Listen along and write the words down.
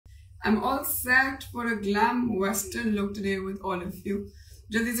I'm all set for a glam western look today with all of you.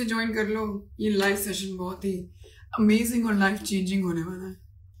 जल्दी से join कर लो, ये live session बहुत ही amazing और लाइफ चेंजिंग होने वाला है.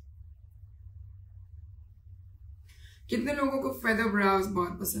 कितने लोगों को feather brows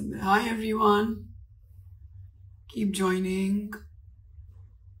बहुत पसंद है? Hi everyone, keep joining.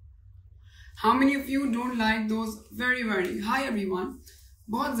 How many of you don't like those very hi everyone,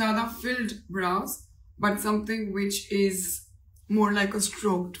 बहुत ज़्यादा filled brows, but something which is more like a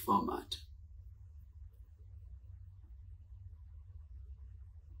stroked format?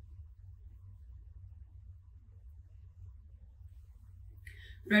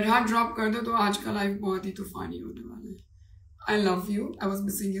 Red heart drop कर दो तो आज का लाइव बहुत ही तूफानी होने वाला है. I love you, I was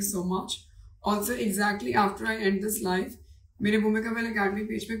missing you so much. Also exactly after I and this live मेरे भूमिका वेल अकेडमी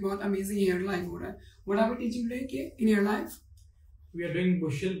पेज पे बहुत अमेजिंग हेयर लाइव हो रहा है. What are we teaching today in hair live? We are doing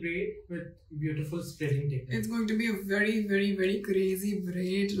bushel braid with beautiful spreading technique. It's going to be a very crazy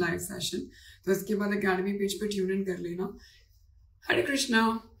braid live session. तो इसके बाद academy page पे tune in कर लेना. हरे Krishna,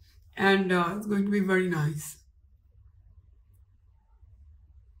 and it's going to be very nice.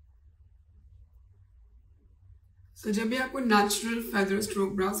 So जब भी आपको natural feather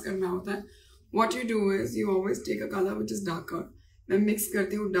stroke brows करना होता है, what you do is you always take a color which is darker, then mix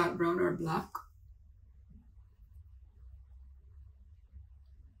करते हो dark brown और black.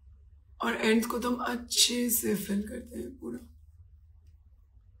 और एंड्स को तो हम अच्छे से फिल करते हैं पूरा.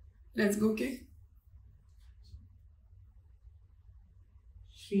 Let's go. के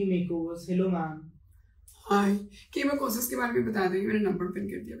श्री मेकओवर्स, हेलो मैम. हाय. कि मैं कोर्सेज के बारे में बता देंगे, मैंने नंबर पिन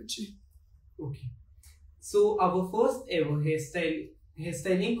कर दिया बच्चे. Okay, so our first ever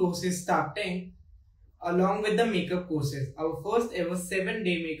hairstyling course is starting along with the makeup courses. Our first ever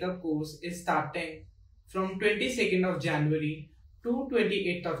 7-day makeup course is starting from 22nd of January to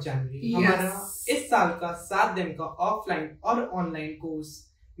 28th of January. Yes. हमारा इस साल का 7 दिन का offline और online course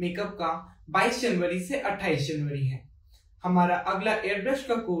makeup का 22 जनवरी से 28 जनवरी है. हमारा अगला एयर ब्रश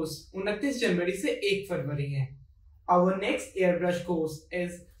का कोर्स 29 जनवरी से 1 फरवरी है. Our next air brush course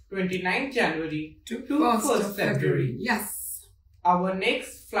is 29 January to 1st February. Yes. Our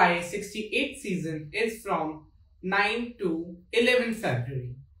next fly 68 season is from 9 to 11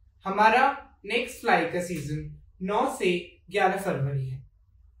 February. हमारा नेक्स्ट फ्लाई का सीजन 9 से 11 फरवरी है.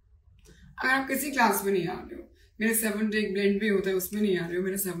 अगर आप किसी क्लास में नहीं आ रहे हो, मेरे 7 डे ब्लेंड भी होता है उसमें नहीं आ रहे हो,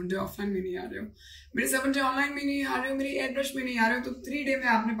 मेरे 7 डे ऑफलाइन में नहीं आ रहे हो, मेरे 7 डे ऑनलाइन में नहीं आ रहे हो, मेरी एयर ब्रश में नहीं आ रहे हो, तो 3 डे में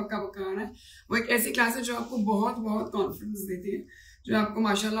आपने पक्का आना है. वो एक ऐसी क्लास है जो आपको बहुत कॉन्फिडेंस देती है, जो आपको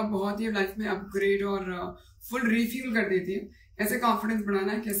माशाल्लाह बहुत ही लाइफ में अपग्रेड और फुल रिफ्यूल कर देती है. कैसे कॉन्फिडेंस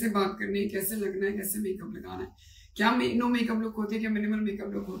बढ़ाना है, कैसे बात करनी है, कैसे लगना है, कैसे मेकअप लगाना है, क्या नो मेकअप लुक होती है, क्या मिनिमल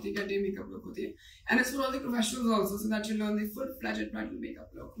मेकअप लुक होती है, क्या डे मेकअप लुक होती है. And it's for all the professionals also, so that you learn the full fledged bridal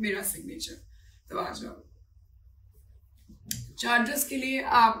makeup look, मेरा सिग्नेचर. तो आ जाओ. चार्जेस के लिए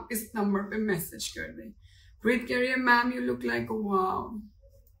आप इस नंबर पे मैसेज कर दें. Great career ma'am, you look like wow.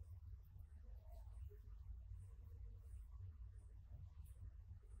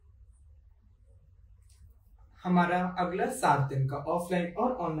 हमारा अगला 7 दिन का ऑफलाइन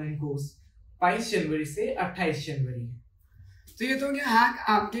और ऑनलाइन कोर्स 22 जनवरी से 28 जनवरी है. तो ये तो क्या हैक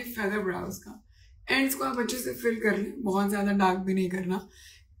आपके फेदर ब्राउज का. एंड्स को आप अच्छे से फिल कर लें, बहुत ज्यादा डार्क भी नहीं करना.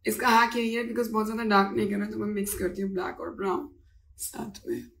 इसका हैक यही है, बिकॉज बहुत ज्यादा डार्क नहीं करना, तो मैं मिक्स करती हूँ ब्लैक और ब्राउन साथ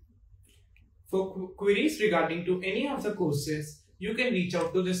में. For queries regarding to any of the courses, you can reach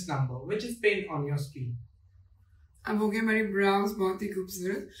out to this number which is pinned on your screen. अब हो गया हमारी ब्राउज बहुत ही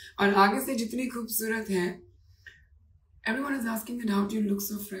खूबसूरत, और आगे से जितनी खूबसूरत है. Everyone is asking that how do you look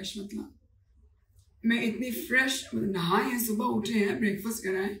so fresh. मतलब मैं इतनी फ्रेश, नहाए हैं, सुबह उठे हैं, ब्रेकफास्ट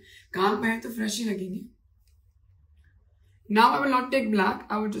करा है, काम पे है, तो फ्रेश ही लगेंगे. Now I will not take black,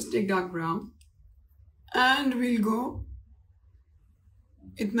 I will just take dark brown and we'll go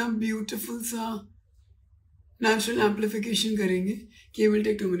इतना ब्यूटीफुल सा नेचुरल एम्प्लीफिकेशन करेंगे कि will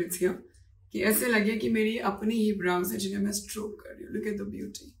take 2 minutes here, कि ऐसे लगे कि मेरी अपनी ही ब्राउज है जिन्हें मैं स्ट्रोक कर रही हूँ. Look at the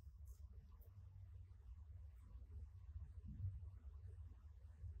beauty.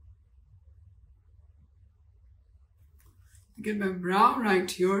 Get my brow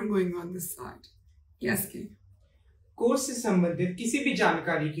right here going on this side. Yes, Kay. Course से संबंधित किसी भी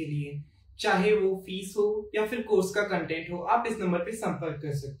जानकारी के लिए, चाहे वो फीस हो या फिर कोर्स का कंटेंट हो, आप इस नंबर पे संपर्क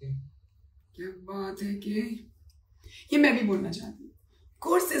कर सकते हैं. क्या बात है कि ये मैं भी बोलना चाहती हूँ.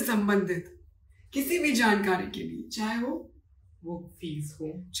 कोर्स से संबंधित किसी भी जानकारी के लिए, चाहे वो फीस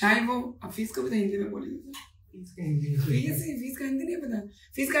हो, चाहे वो, अब फीस को भी तो हिंदी में बोलेंगे. फीस का हिंदी नहीं पता.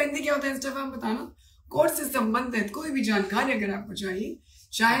 फीस का हिंदी क्या होता है, स्टफ आप बताना. कोर्स से संबंधित कोई भी जानकारी अगर आपको चाहिए,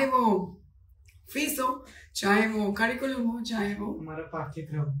 चाहे वो फीस हो, चाहे वो करिकुलम हो, चाहे वो हमारा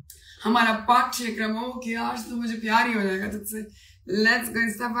पाठ्यक्रम हो, कि आज तो मुझे प्यार ही हो जाएगा तुझसे, लेट्स गो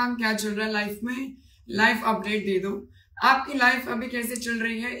इंस्टा फैम, क्या चल रहा है लाइफ में? लाइफ अपडेट दे दो। आपकी लाइफ अभी कैसे चल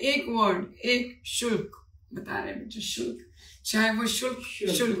रही है? एक वर्ड, एक शुल्क बता रहे हैं बच्चे, शुल्क, चाहे वो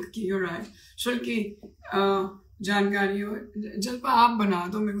शुल्क की हो रहा है, शुल्क की जानकारी हो। जल्पा आप बना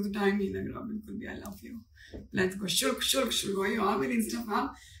दो, मेरे को तो टाइम नहीं लग रहा बिल्कुल भी। I love you. Let's go. शुल्क शुल्क शुल्क वही और मेरे इंस्टा फैम,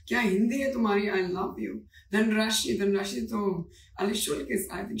 क्या हिंदी है तुम्हारी? I love you. धनराशि, धनराशि तो अली शुल्क इज,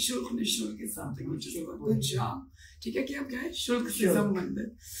 आई थिंक शुल्क ने शुल्क is something which is good job. ठीक है, क्या क्या है? शुल्क से संबंधित।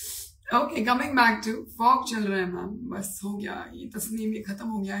 Okay, coming back to fog चल रहा है मैम, बस हो गया ये तस्नीम, ये खत्म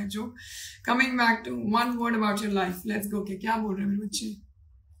हो गया है जो। Coming back to one word about your life. Let's go. क्या बोल रहे हैं मेरे बच्चे?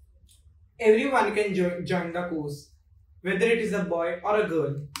 Everyone can join the course, whether it is a boy or a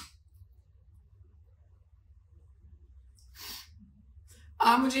girl.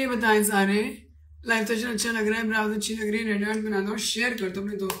 आप मुझे ये बताएं सारे, लाइफ सेशन अच्छा लग रहा है, ब्राउज अच्छी लग रही है, रेड हार्ट बना दो, शेयर कर दो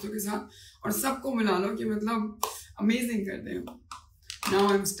अपने दोस्तों के साथ और सबको मिला लो कि मतलब अमेजिंग करते हो। Now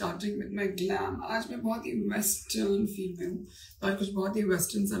I am starting with my glam. आज मैं बहुत ही वेस्टर्न फील में हूँ, तो आज कुछ बहुत ही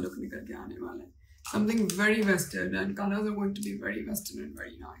वेस्टर्न सा लुक निकल के आने वाला है। Something very western and colours are going to be very western and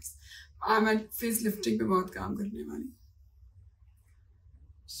very nice. मैं फेस लिफ्टिंग पे बहुत काम करने वाली।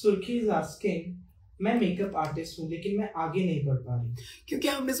 सुर्खी इज आस्किंग, मैं मेकअप आर्टिस्ट हूँ लेकिन मैं आगे नहीं बढ़ पा रही क्योंकि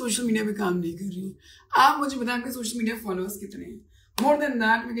आप अपने सोशल मीडिया पे काम नहीं कर रही। आप मुझे बताएं आपके सोशल मीडिया फॉलोअर्स कितने हैं? मोर देन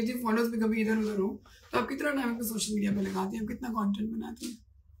दैट, मैं कहती हूँ फॉलोअर्स भी कभी इधर उधर हो तो आप कितना टाइम अपने सोशल मीडिया पे लगाती हैं, आप कितना कंटेंट बनाती हैं?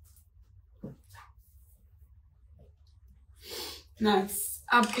 नाइस।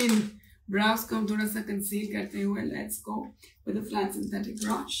 अब इन ब्राउज को हम थोड़ा सा कंसील करते हुए let's go with the flat synthetic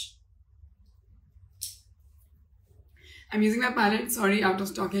brush. I am using my palette, sorry out of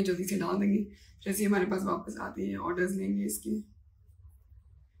stock है, जल्दी से डाल देंगे जैसे हमारे पास वापस आती है, ऑर्डर्स लेंगे इसके।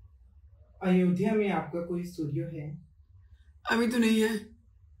 अयोध्या में आपका कोई स्टूडियो है? अभी तो नहीं है,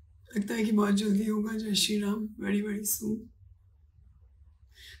 लगता है कि बहुत जल्दी होगा। जय Shri Ram, very very soon.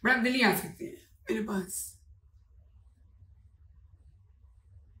 But आप दिल्ली आ सकते हैं मेरे पास।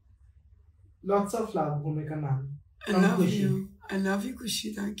 लॉट्स ऑफ लव भूमिका मैम। आई लव यू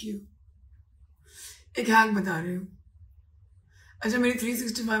खुशी, थैंक यू। एक हैक बता रहे हो? अच्छा, मेरी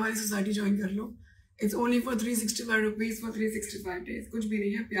 365 वाली सोसाइटी ज्वाइन कर लो। It's only for 365 rupees for 365 days. कुछ भी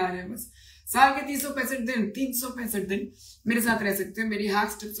नहीं है, प्यार है बस। साल के 365 दिन मेरे साथ रह सकते हो। मेरी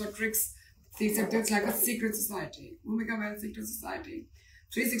हैक्स, टिप्स और ट्रिक्स सीख सकते हो। It's like a secret society, भूमिका वेल सीक्रेट सोसाइटी।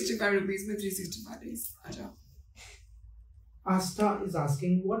 365 रुपीज में 365 डेज। आ जाओ। Asta is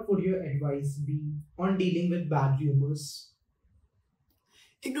asking, what would your advice be on dealing with bad rumors?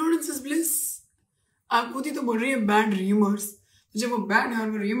 Ignorance is bliss. आप खुद ही तो बोल रही है बैड रूमर्स। जब वो बैड है और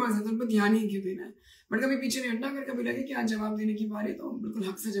वो रूमर्स है तो उन पर ध्यान ही क्यों देना है? बट कभी पीछे नहीं हटना। अगर कभी लगे कि आज जवाब देने की बारी तो बिल्कुल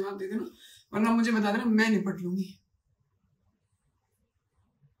हक से जवाब दे देना, वरना मुझे बता देना, मैं निपट लूंगी।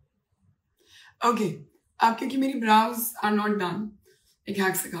 ओके, आप क्योंकि मेरी ब्राउज आर नॉट डन, एक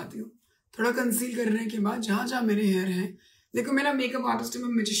हैक सिखाती हूँ। थोड़ा कंसील करने के बाद जहाँ जहाँ मेरे हेयर हैं, देखो मेरा मेकअप आर्टिस्ट है, मैं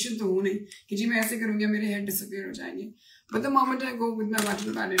मैजिशियन तो हूँ नहीं कि जी मैं ऐसे करूँगी मेरे हेयर डिसअपियर हो जाएंगे। But the moment I go with my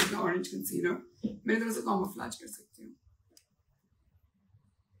water palette का ऑरेंज कंसीलर, मेरे तरफ से कैमोफ्लेज कर सकती हूँ।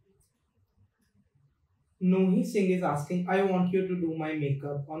 Nohi Singh is asking, I want you to do my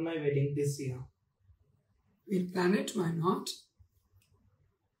makeup on my wedding this year. We'll plan it, why not?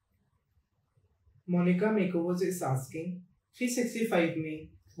 Monica Makeovers is asking, 365 में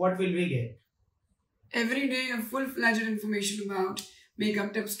what will we get? Every day a full-fledged information about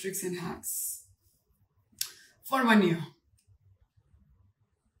makeup tips, tricks and hacks for 1 year.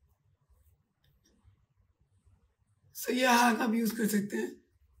 So ये hack आप use कर सकते हैं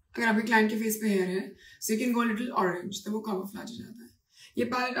अगर आपके client के face पे हेयर है, so you can go little orange, तो वो कैमोफ्लेज हो जाता है। ये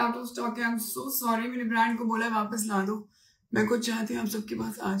पैलेट आउट ऑफ स्टॉक है, आई एम सो सॉरी। मैंने ब्रांड को बोला है वापस ला दो। मैं कुछ चाहती हूँ आप सबके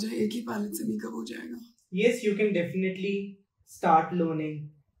पास आ जाए, एक ही पैलेट से मेकअप हो जाएगा। Yes, you can definitely start learning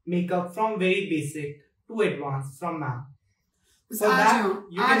makeup from very basic to advanced from ma'am. For that,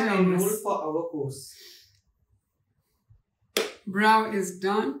 you can enroll for our course. Brow is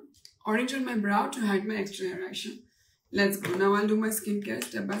done. Orange on my brow to hide my extra hair action. Let's go. Now I'll do my skincare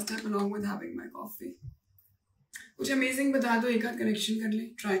step by step along with having my coffee. कुछ amazing बता दो, एक आध connection कर ले,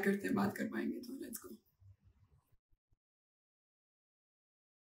 try करते हैं, बात कर पाएंगे तो। Let's go.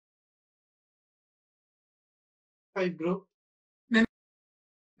 Hi bro. मैं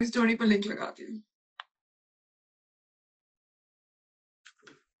स्टोरी पर लिंक लगाती हूँ।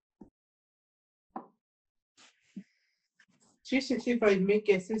 थ्री 365 में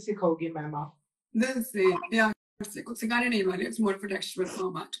कैसे सिखाओगे मैम आप? दिल से, प्यार से, कुछ सिखाने नहीं वाले। It's more for textual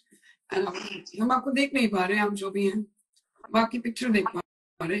format. हम आपको देख नहीं पा रहे हैं, आप जो भी हैं, हम आपकी पिक्चर देख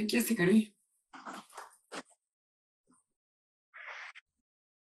पा रहे हैं, कैसे करें?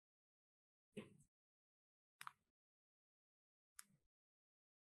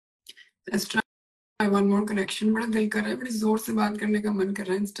 Let's try one more connection. बड़ा दिल कर रहा है, बड़ी जोर से बात करने का मन कर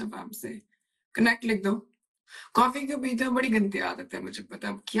रहा है इंस्टाग्राम से. कनेक्ट लिख दो. कॉफी क्यों पीते हो? बड़ी गंदी आदत है, मुझे पता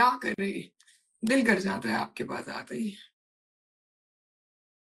है. अब क्या करें, दिल कर जाता है आपके पास आते ही.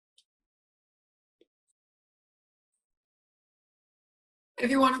 If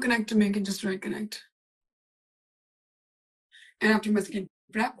you want to connect to me, you can just write connect. And after my skin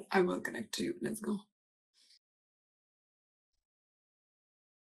prep, I will connect to you. Let's go.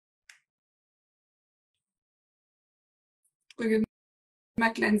 Look at my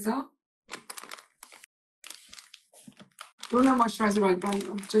cleanser. Toner moisturiser oil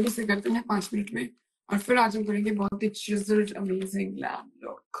डालूंगा. जल्दी से करते हैं 5 minute में, और फिर आज हम करेंगे बहुत ही chiselled amazing glam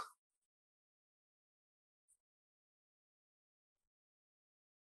look.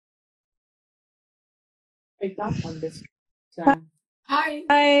 I can't understand. Hi.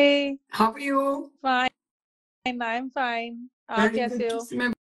 Hi. How are you? Fine. I'm fine. आप कैसे हो?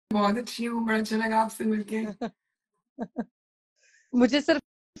 मैं बहुत अच्छी हूँ. बड़ा अच्छा लगा आपसे मिलके. मुझे सिर्फ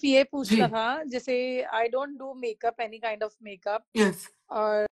ये पूछना जी. था, जैसे I don't do makeup, any kind of makeup. Yes.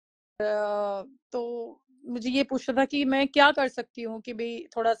 और तो मुझे ये पूछना था कि मैं क्या कर सकती हूँ कि भाई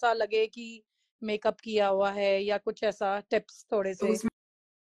थोड़ा सा लगे कि मेकअप किया हुआ है, या कुछ ऐसा टिप्स थोड़े तो से.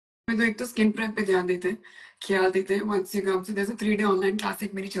 उसमें तो एक तो स्किन प्रेप पे ध्यान देते हैं, ख्याल देते हैं. once you come, so there's a 3-day online class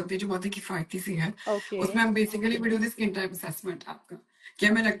एक मेरी चलती है जो बहुत ही किफायती सी है. ओके. उसमें हम basically we do the skin type assessment आपका. कि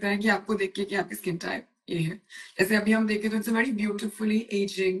हमें लगता है कि आपको देख के कि आपकी स्किन टाइप ये है. जैसे अभी हम देखें तो it's a very beautifully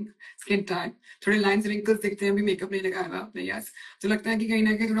ageing skin type. थोड़े लाइंस रिंकल्स दिखते हैं, अभी मेकअप नहीं लगाया हुआ आपने. यस, तो लगता है कि कहीं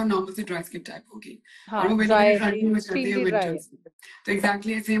ना कहीं थोड़ा नॉर्मल से ड्राई स्किन टाइप होगी. हाँ, और वो ड्राई, बेसिकली ठंड में जाती है एक्सट्रीमली ड्राई. विंटर्स में. तो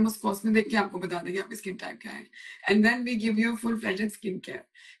एग्जैक्टली ऐसे हम उस पोस्ट में देख के आपको बता देंगे आपकी स्किन टाइप क्या है. And then we give you full fledged skin care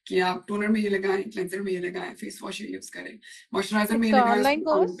कि आप टोनर में ये लगाएं, क्लेंजर में ये लगाएं, फेस वॉश ये यूज करें, मॉइस्चराइजर में ये लगाएं. Online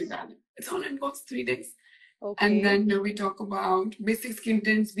course. It's online course, 3 days. Okay. And then we talk about basic skin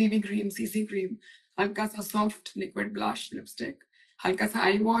tints, BB cream, CC cream, हल्का सा soft liquid blush, lipstick, हल्का सा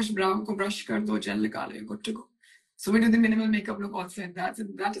eye wash, brow को brush कर दो, gel निकाले, good to go. So we do the minimal makeup look also, and that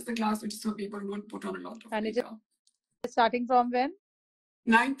is the class which is for people who don't put on a lot of And it makeup. is starting from when?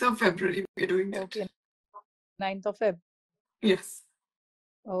 9th of February we are doing that. Okay, 9th of Feb. Yes.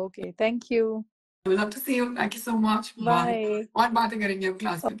 Okay, thank you. I would love to see you. Thank you so much. Bye. और बातें करेंगे हम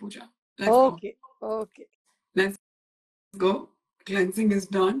class में, पूजा. Let's Okay, okay. Let's go. Cleansing is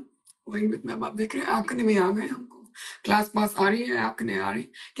done. Going with my आप देख रहे हैं आपके में आ गए हमको. क्लास पास आ रही है, आपके नहीं आ रही.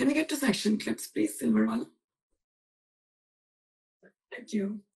 Can we get to section clips please, silver वाला? Thank you.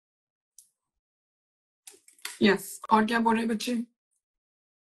 Yes. और क्या बोल रहे हैं बच्चे?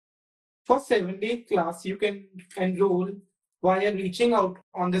 For 7-day class, you can enroll via reaching out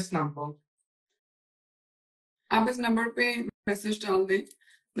on this number. आप इस नंबर पे मैसेज डाल दें,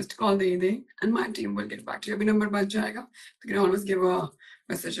 मिस्ड कॉल दे दें, and my team will get back to you. अभी नंबर बच जाएगा, तो you can always give a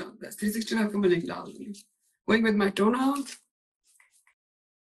message on this. 365 का मैं लिंक डाल दूंगी. Going with my toner.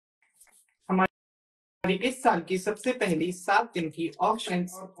 हमारी इस साल की सबसे पहली 7 दिन की ऑफलाइन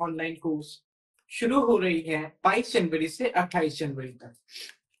और ऑनलाइन कोर्स शुरू हो रही है 22 जनवरी से 28 जनवरी तक.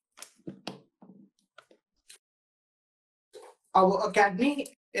 Our academy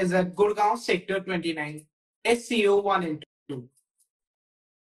is at Gurgaon Sector 29, SCO 1 and 2.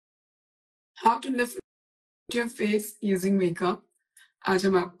 How to lift your face using makeup. आज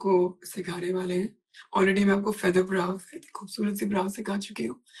हम आपको सिखाने वाले हैं. ऑलरेडी मैं आपको फेदर ब्राउज, खूबसूरत सी ब्राउज सिखा चुकी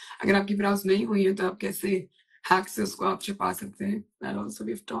हूँ. अगर आपकी ब्राउज नहीं हुई है तो आप कैसे हैक से उसको आप छुपा सकते हैं. That also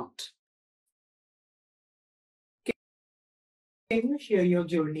we've talked. Can you share your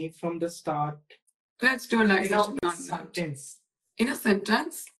journey from the start? Let's do a live In a session on that. sentence. In a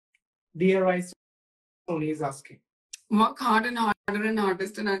sentence. Dear Vice, Tony is asking. Work hard and harder and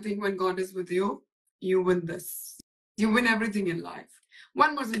hardest, and I think when God is with you, you win this. You win everything in life.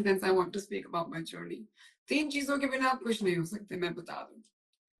 One more sentence I want to speak about my journey. 3 चीजों के बिना आप कुछ नहीं हो सकते, मैं बता दूं.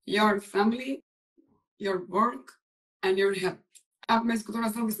 Your family, your work, and your health. अब मैं इसको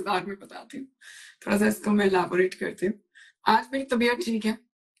थोड़ा सा विस्तार में बताती हूँ. थोड़ा सा इसको मैं elaborate करती हूँ. आज मेरी तबीयत ठीक है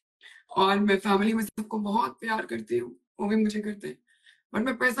और मैं फैमिली में सबको बहुत प्यार करती हूँ, वो भी मुझे करते हैं. बट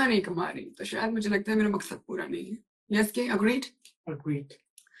मैं पैसा नहीं कमा रही, तो शायद मुझे लगता है मेरा मकसद पूरा नहीं है. Yes, के agreed? Agreed.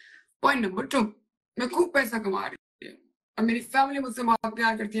 Point number 2. मैं खूब पैसा कमा रही हूँ और मेरी फैमिली मुझसे बहुत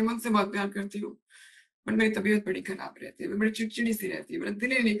प्यार करती है, मुझसे बहुत प्यार करती हूँ, बट मेरी तबीयत बड़ी खराब रहती है. मैं बड़ी चिड़चिड़ी सी रहती है, मेरा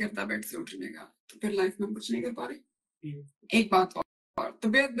दिल ही नहीं करता बेड से उठने का. तो फिर लाइफ में कुछ नहीं कर पा रही. एक बात और,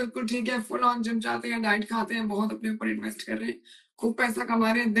 तबीयत बिल्कुल ठीक है, फुल ऑन जिम जाते हैं, डाइट खाते हैं, बहुत अपने ऊपर इन्वेस्ट कर रहे हैं, खूब पैसा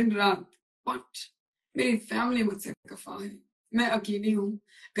कमा रहे हैं दिन रात, बट मेरी फैमिली मुझसे खफा है. मैं अकेली हूँ,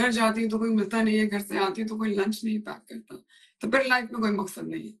 घर जाती हूँ तो कोई मिलता नहीं है, घर से आती हूँ तो कोई लंच नहीं पैक करता. तो फिर लाइफ में कोई मकसद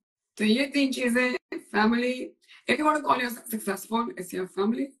नहीं है. तो ये 3 चीजें, family, if you want to call yourself successful, it's your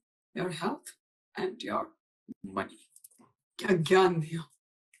family, your health and your money. क्या ज्ञान दिया.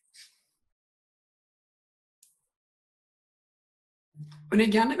 और ये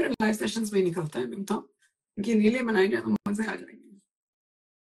ज्ञान ना मेरे लाइव सेशंस में ही निकलता है. मैं तो कि रीलें बनाई जाए तो मजे आ जाएंगे.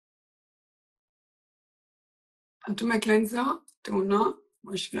 To my cleanser, toner,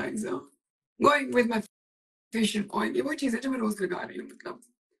 moisturizer, going with my facial oil. ये वो चीज़ है जो मैं रोज लगा रही हूँ. मतलब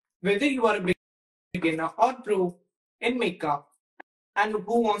Whether you are a beginner or pro in makeup and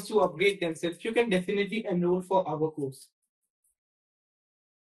who wants to upgrade themselves, you can definitely enroll for our course.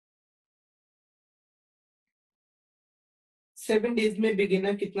 Seven days में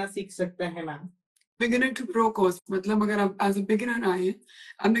बिगिनर कितना सीख सकता है ma'am? Beginner to pro course मतलब अगर आप एज अ बिगिनर आए,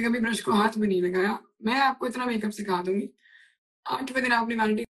 आपने कभी ब्रश को हाथ में नहीं लगाया, मैं आपको इतना मेकअप सिखा दूंगी, 8वें दिन आपने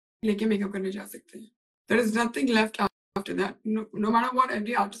वैनिटी लेके मेकअप करने जा सकते हैं. There is nothing left after that. No matter what,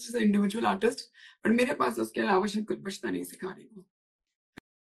 every artist is an individual artist, but मेरे पास उसके अलावा शायद कुछ बचता नहीं सिखाने को.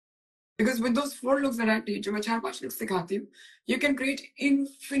 Because with those 4 looks that I teach, जो मैं 4-5 looks सिखाती हूँ, you can create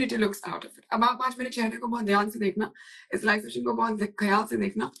infinity looks out of it. अब आप आज मेरे चेहरे को बहुत ध्यान से देखना, इस लाइव सेशन को बहुत ख्याल से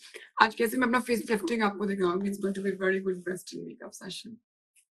देखना. आज कैसे मैं अपना फेस लिफ्टिंग आपको दिखाऊंगी. It's going to be very good western makeup session.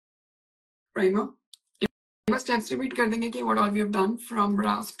 Primer. बस steps repeat कर देंगे कि what all we have done from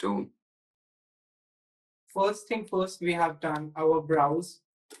brows to. First thing first, we have done our brows,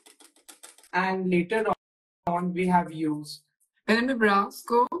 and later on we have used. पहले हमने browse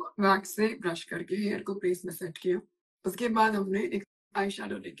को wax से brush करके hair को प्लेस में सेट किया. उसके बाद हमने एक आई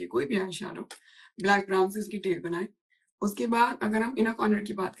शैडो लेके, कोई भी आई शैडो ब्लैक ब्राउन से उसकी टेल बनाई. उसके बाद अगर हम इनर कॉर्नर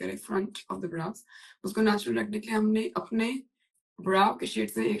की बात करें, फ्रंट ऑफ द ब्राउज, उसको नेचुरल रखने के लिए हमने अपने ब्राउ के शेड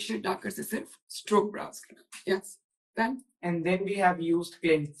से एक शेड डार्कर से सिर्फ स्ट्रोक ब्राउज करा. Yes. then we have used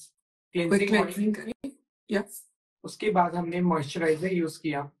cleansing करी. यस. उसके बाद हमने मॉइस्चराइजर यूज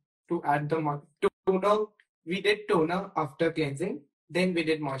किया to add the toner. We did toner after cleansing, then we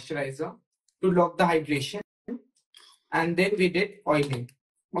did moisturizer to lock the hydration, and then we did oiling.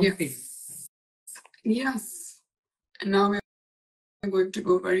 Yes. Yes. And now we're going to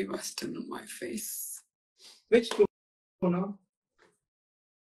go very western on my face. Which toner?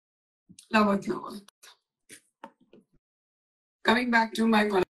 Love it. Coming back to my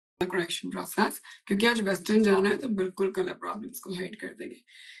color correction process, क्योंकि आज western जाना है तो बिल्कुल colour problems को hide कर देंगे.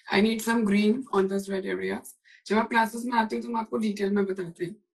 I need some green on those red areas. जब आप क्लासेस में आते हो तो हम आपको डिटेल में बताते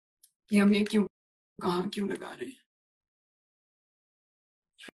हैं कि हम ये क्यों, कहाँ क्यों लगा रहे हैं.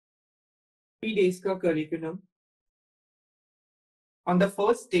 3 days का curriculum. On the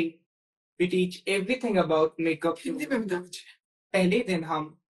first day, we teach everything about makeup. Hindi में बता मुझे. पहले दिन हम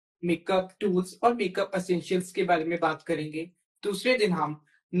मेकअप टूल्स और मेकअप एसेंशियल्स के बारे में बात करेंगे. दूसरे दिन हम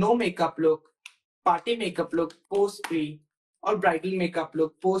no makeup look, party makeup look post pre और bridal makeup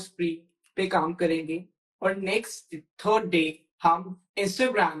look post pre पे काम करेंगे. और नेक्स्ट थर्ड डे हम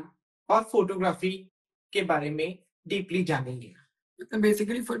इंस्टाग्राम और फोटोग्राफी के बारे में डीपली जानेंगे. मतलब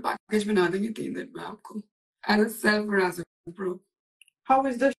बेसिकली फुल पैकेज बना देंगे 3 दिन में आपको. एज अ सेल्फ और as a pro. How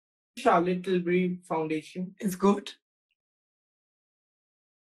is the Charlotte Tilbury foundation? It's good.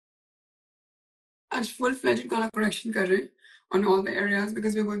 आज full fledged color correction कर रहे हैं on all the areas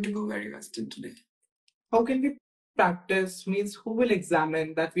because we're going to go very western today. How can we practice? Means who will examine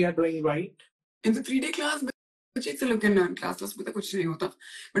that we are doing right? In the 3-day class, बच्चे से look and learn class, उसमें तो कुछ नहीं होता.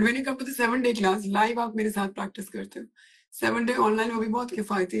 But when you come to the 7-day class, live आप मेरे साथ practice करते हो. 7-day online वो भी बहुत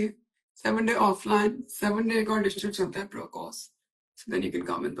किफायती है. 7-day offline, 7-day का digital चलता है pro course. So then you can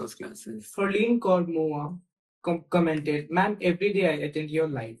come in those classes. Ferline Cormoa commented, "Ma'am, every day I attend your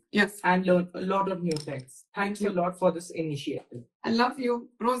live. Yes. And learn a lot of new things. Thanks a lot for this initiative." I love you.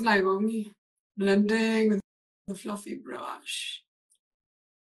 Rose live only. Blending with the fluffy brush.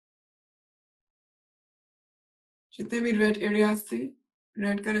 जितने भी red areas थे,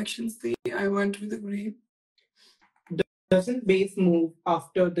 red corrections थे, I went with the green. Doesn't base move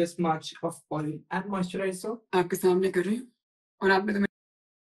after this much of oil and moisturizer? आपके सामने कर रही हूँ. और आपने तो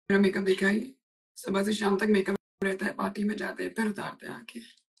मेरा मेकअप देखा ही. सुबह से शाम तक मेकअप रहता है, पार्टी में जाते हैं, फिर उतारते हैं आके.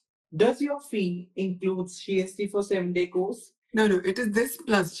 Does your fee includes GST for 7-day course? No, it is this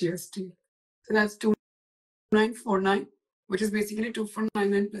plus GST. So that's 2949, which is basically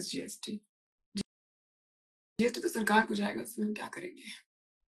 2499 plus GST. GST तो सरकार को जाएगा, इसमें हम क्या करेंगे?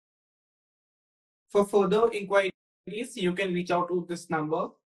 For further inquiries, you can reach out to this number.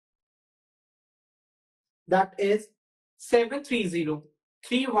 That is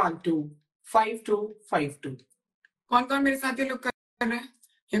 730-312-5252. कौन-कौन मेरे साथ ये लोग कर रहे हैं?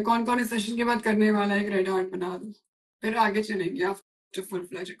 या कौन-कौन इस सेशन के बाद करने वाला है? एक रेड हार्ट बना दो. फिर आगे चलेंगे after full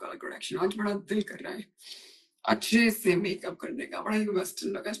fledge colour correction. आज बड़ा दिल कर रहा है अच्छे से मेकअप करने का. बड़ा ही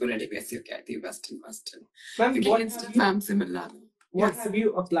वेस्टर्न लगा. इसमें रेडी कैसी हो क्या थी? वेस्टर्न. Ma'am, इंस्टाग्राम से मिलना. What Yes. have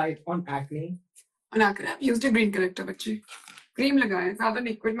you applied on acne? On acne, I've used a green corrector बच्चे. क्रीम लगाया, ज्यादा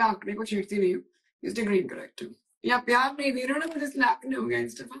लिक्विड में acne को छीटती नहीं हूँ. Used a green corrector. या प्यार नहीं दे रहे हो ना, मुझे इसलिए acne हो गया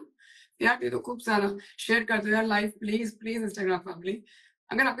इस दफा. प्यार दे दो खूब सारा, शेयर कर दो यार live please please Instagram family.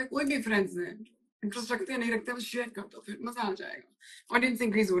 अगर आपके कोई भी फ्रेंड्स हैं इंटरेस्ट रखते हैं नहीं रखते बस शेयर कर दो, फिर मजा आ जाएगा. ऑडियंस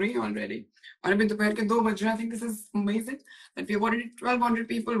इंक्रीज हो रही है ऑलरेडी और अभी दोपहर के 2 बज रहे हैं. I think this is amazing that we have already 1200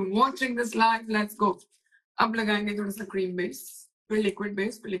 people watching this live. Let's go. अब लगाएंगे थोड़ा सा क्रीम बेस, फिर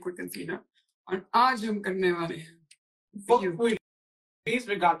लिक्विड कंसीलर और आज हम करने वाले हैं Book queries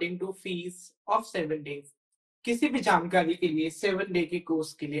regarding to fees of 7 days. किसी भी जानकारी के लिए 7 डे के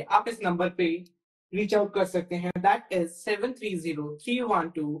कोर्स के लिए आप इस नंबर पे रीच आउट कर सकते हैं. That is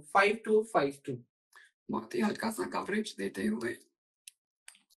 7303125252. बहुत ही हल्का सा कवरेज देते हुए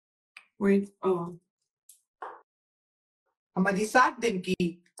Wait, हमारी 7 दिन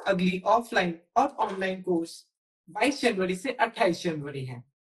की अगली ऑफलाइन और ऑनलाइन कोर्स 22 जनवरी से 28 जनवरी है.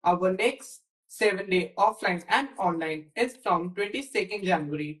 Our next 7 day offline and online is from 22nd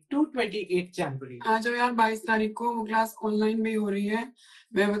January to 28th January. आज यार 22 तारीख को वो क्लास ऑनलाइन में हो रही है.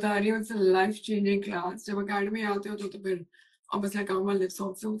 मैं बता रही हूँ इट्स लाइफ चेंजिंग क्लास. जब अकेडमी आते हो तो फिर ऑब्वियसली काम लिप्स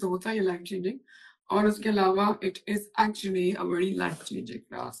ऑफ तो होता है लाइफ चेंजिंग. और उसके अलावा it is actually a very life changing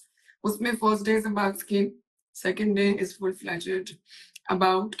class. उसमें first day is about skin, second day is full fledged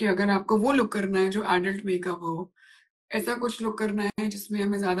about कि अगर आपको वो लुक करना है जो एडल्ट मेकअप हो, ऐसा कुछ लुक करना है जिसमें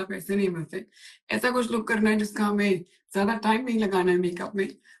हमें ज्यादा पैसे नहीं मिलते, ऐसा कुछ लुक करना है जिसका हमें ज्यादा टाइम नहीं लगाना है मेकअप में,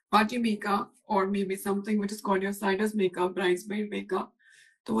 पार्टी मेकअप और may be something which is called your siders makeup, bridesmaid makeup.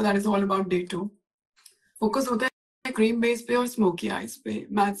 तो वो that is all about day 2. Focus होता है क्रीम बेस पे और स्मोकी आईज पे,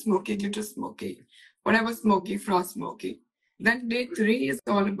 mat smoky, glitter smoky, whatever smoky, Frost smoky. Then day 3 is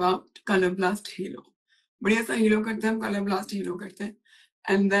all about colour blast Helo. बढ़िया सा Helo करते हैं हम, कलर ब्लास्ट हीलो करते हैं.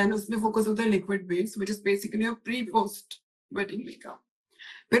 And then उसमें फोकस होता है liquid base which is basically a pre post wedding makeup.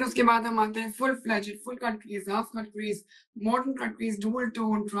 फिर उसके बाद हम आते हैं full fledged, full cut crease, half cut crease, modern cut crease, dual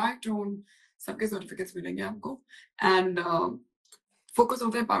tone, dry tone, सबके सर्टिफिकेट्स मिलेंगे आपको. एंड फोकस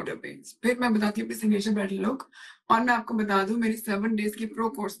होता है पाउडर बेस. फिर मैं बताती हूँ अपनी सिग्नेचर ब्राइडल लुक. और मैं आपको बता दूं मेरी 7 डेज की प्रो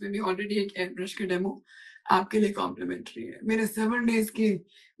कोर्स में भी ऑलरेडी एक एयर ब्रश की डेमो आपके लिए कॉम्प्लीमेंट्री है. मेरे 7 डेज की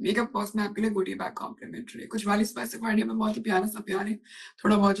मेकअप कोर्स में आपके लिए गुडी बैग कॉम्प्लीमेंट्री है. कुछ वाली स्पेसिफाइड है, बहुत ही प्यारा सा प्यार है.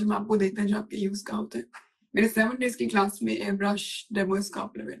 थोड़ा बहुत जो हम आपको देते हैं जो आपके यूज का होता है. मेरे 7 डेज की क्लास में air brush demo is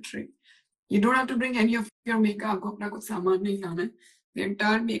complementary. You don't have to bring any of your makeup. आपको अपना कुछ सामान नहीं लाना है.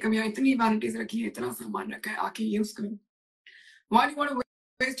 एंटायर मेकअप यहाँ इतनी वैनिटीज रखी है, इतना सामान रखा है, आके यूज करो. Why do you want to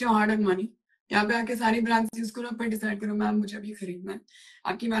waste your hard earned money? यहाँ पे आके सारी ब्रांड्स यूज करो, फिर डिसाइड करो मैम मुझे अभी खरीदना है.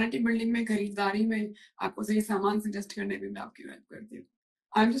 आपकी वैनिटी बिल्डिंग में, खरीदारी में, आपको सही सामान सजेस्ट करने में मैं आपकी हेल्प करती हूँ.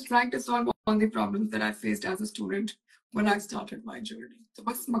 I'm just trying to solve all the problems that I faced as a student when I started my journey. तो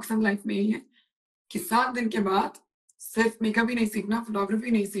बस मकसद लाइफ में यही है कि 7 दिन के बाद सिर्फ मेकअप ही नहीं सीखना,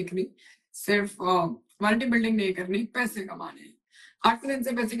 फोटोग्राफी नहीं सीखनी, सिर्फ वैनिटी बिल्डिंग नहीं करनी, पैसे कमाने हैं. 8 दिन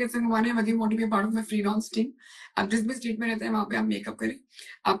से पैसे कैसे कमाने, वही want to be part of my freelance team. आप जिस भी स्टेट में रहते हैं वहां पे आप मेकअप करें,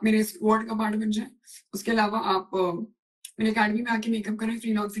 आप मेरे स्क्वाड का पार्ट बन जाए. उसके अलावा आप मेरे अकेडमी में आके मेकअप करें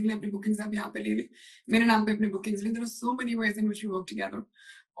फ्रीलांसिंग लिए. अपनी बुकिंग्स आप यहाँ पे ले लें, मेरे नाम पे अपनी बुकिंग्स लें. There are so many ways in which we work together.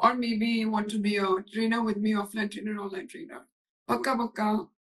 और may be you want to be a trainer with me, offline trainer, online trainer, पक्का पक्का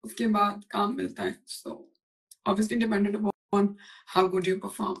उसके बाद काम मिलता है. So obviously dependent upon how good you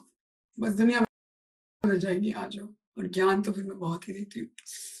perform. बस दुनिया बदल जाएगी आ जाओ. और ज्ञान तो फिर मैं बहुत ही देती हूँ.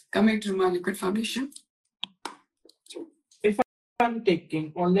 Coming to my liquid foundation. If I'm taking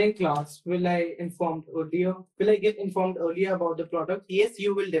online class, will I get informed earlier about the product? Yes,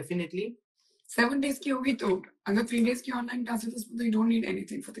 you will definitely. 7 days की होगी तो अगर 3 days की ऑनलाइन क्लास है तो you don't need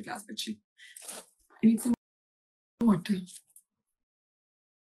anything for the class बच्ची. I need some water.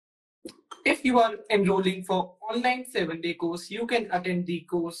 If you are enrolling for online 7-day course, you can attend the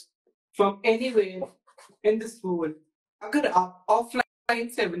course from anywhere in this world. अगर आप offline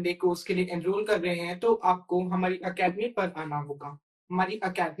 7-day course के लिए enrol कर रहे हैं तो आपको हमारी अकेडमी पर आना होगा. हमारी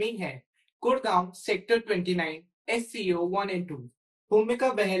अकेडमी है गुड़गांव सेक्टर 29 SCO 1 and 2, भूमिका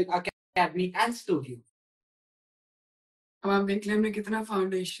बहल अकेडमी एंड स्टूडियो. अब आप देख लें हमने कितना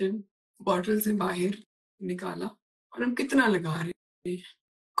फाउंडेशन बॉटल से बाहर निकाला और हम कितना लगा रहे हैं.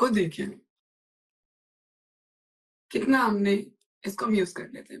 खुद देखें कितना हमने इसको हम यूज कर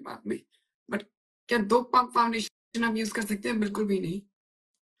लेते हैं बाद में. बट क्या 2 पंप फाउंडेशन आप यूज कर सकते हैं? बिल्कुल भी नहीं.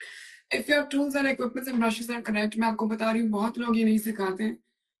 If your tools and equipments and brushes are correct, मैं आपको बता रही हूँ बहुत लोग ये नहीं सिखाते हैं.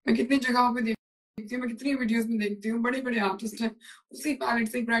 मैं कितनी जगहों पे देखती हूँ, मैं कितनी वीडियोस में देखती हूँ, बड़े बड़े आर्टिस्ट हैं उसी पैलेट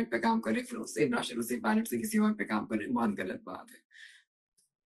से ब्राइट पे काम करे, फिर उसी ब्रश उसी पैलेट से किसी और पे काम करे. बहुत गलत बात है.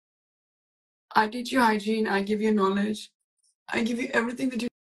 I teach you hygiene, I give you knowledge, I give you everything that you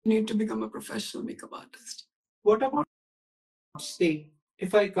need to become a professional makeup artist. What about stay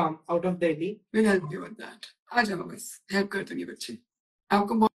if I come out of Delhi? We'll help you with that. आ जाओ बस, help कर देंगे बच्चे,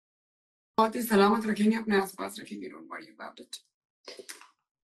 आपको बहुत ही सलामत रखेंगे, अपने आसपास रखेंगे, don't worry about it.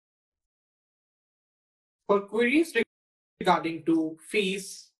 For queries regarding to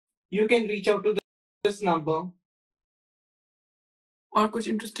fees, you can reach out to this number. और कुछ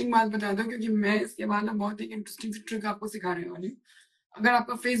इंटरेस्टिंग बात बता दो, क्योंकि मैं इसके बाद ना बहुत ही इंटरेस्टिंग ट्रिक आपको सिखाने वाली हूँ. अगर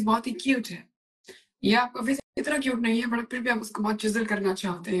आपका फेस बहुत ही क्यूट है या आपका फेस इतना क्यूट नहीं है बट फिर भी आप उसको बहुत चिजल करना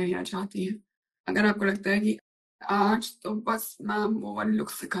चाहते हैं या चाहती हैं, अगर आपको लगता है कि आज तो बस मैम वो वाली लुक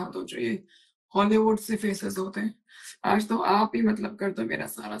सिखा दो जो ये हॉलीवुड से फेसेस होते हैं, आज तो आप ही मतलब कर दो मेरा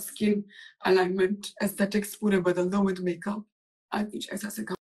सारा स्किन अलाइनमेंट एस्थेटिक्स पूरे बदल दो विद मेकअप, आज कुछ ऐसा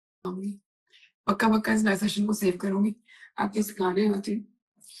सिखाऊंगी. पक्का पक्का इस सेशन को सेव करूंगी, आपके सिखाने आती.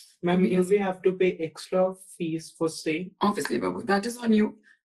 Ma'am, you will have to pay extra fees for stay. Obviously, Babu, that is on you.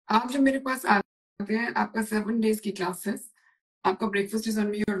 आप जब मेरे पास आते हैं, आपका 7 days की क्लासेस, आपका breakfast is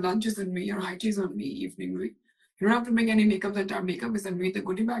on me, your lunch is on me, your hygiene is on me, evening में. You don't have to bring any makeup. The entire makeup is on me. The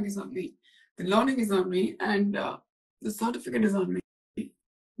goodie bag is on me. The learning is on me, and the certificate is on me.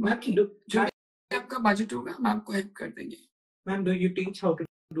 Ma'am, जो भी आपका budget होगा, हम आपको help कर देंगे. Ma'am, do you teach how to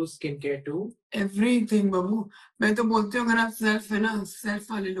do skincare too? Everything, बाबू. मैं तो बोलती हूँ अगर आप सेल्फ है ना,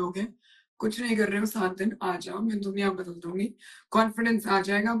 सेल्फ वाले लोग हैं, कुछ नहीं कर रहे हो, 7 दिन आ जाओ, मैं दुनिया बदल दूंगी. कॉन्फिडेंस आ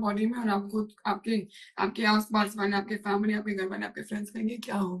जाएगा बॉडी में और आपको आपके आपके आसपास वाले, आपके फैमिली, आपके घर वाले, आपके फ्रेंड्स कहेंगे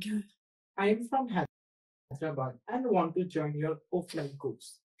क्या हो गया है. I am from Hyderabad and want to join your offline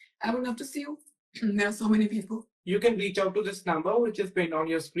course. I would love to see you. There are so many people. You can reach out to this number which is pinned on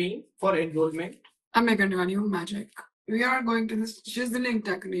your screen for enrollment. I'm making करने magic. We are going to this chiseling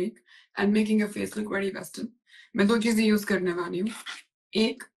technique and making your face look very western. मैं 2 चीजें use करने वाली हूँ.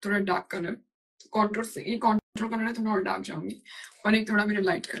 एक थोड़ा dark colour, contour से ये कॉन्टूर कलर है, थोड़ा और डार्क जाऊंगी, और एक थोड़ा मेरा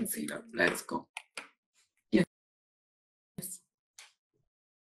light concealer. Let's go. Yes.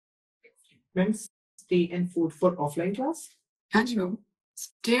 When stay and food for offline class? हाँ जी बाबू,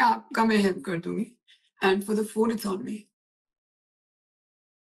 स्टे आपका मैं हेल्प कर दूंगी, and for the food it's on me.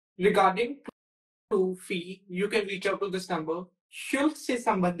 Regarding to fee, you can reach out to this number. शुल्क से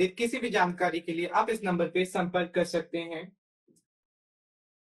संबंधित किसी भी जानकारी के लिए आप इस नंबर पे संपर्क कर सकते हैं.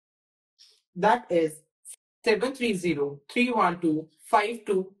 That is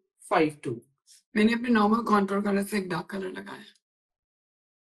 730-312-5252. मैंने अपने नॉर्मल कॉन्टूर कलर से एक डार्क कलर लगाया.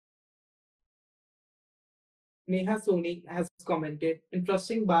 Neha Soni has commented,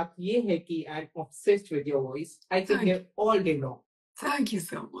 interesting बात ये है कि I'm obsessed with your voice. I can hear all day long. Thank you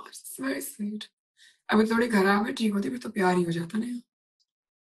so much. It's very sweet. अभी थोड़ी खराब है, ठीक होती फिर तो प्यार ही हो जाता नहीं.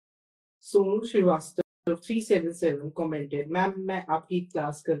 सोनू श्रीवास्तव 377 commented, मैम मैं आपकी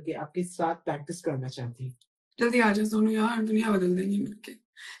क्लास करके आपके साथ प्रैक्टिस करना चाहती हूँ. जल्दी आ जाओ सोनू यार, दुनिया बदल देंगे मिलके.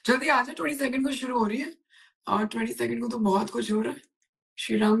 जल्दी आ जाओ, 22 को शुरू हो रही है और 22 को तो बहुत कुछ हो रहा है.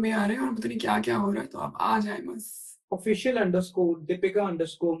 श्री राम भी आ रहे हैं और पता नहीं क्या क्या हो रहा है, तो आप आ जाए बस.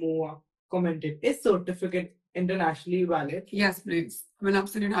 Official_Deepika_Mua commented, is certificate internationally valid? Yes, please. I'm an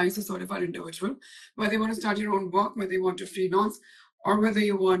absolute ISO certified individual. Whether you want to start your own work, whether you want to freelance, or whether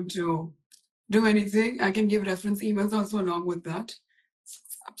you want to do anything, I can give reference emails also along with that.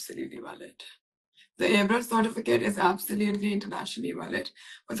 It's absolutely valid. The airbrush certificate is absolutely internationally valid.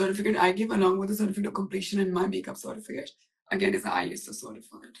 The certificate I give along with the certificate of completion and my makeup certificate, again, is ISO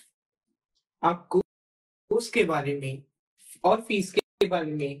certified. आपको उसके बारे में और fees के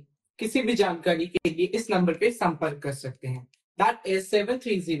बारे में किसी भी जानकारी के लिए इस नंबर पे संपर्क कर सकते हैं. That is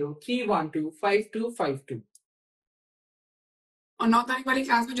 730-312-5252. और 9 तारीख वाली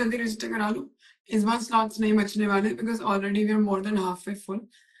क्लास में जल्दी रजिस्टर करा लो. इस बार स्लॉट्स नहीं बचने वाले because already we are more than halfway full.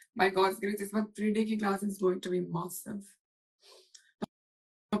 By God's grace, इस बार 3 day की class is going to be massive.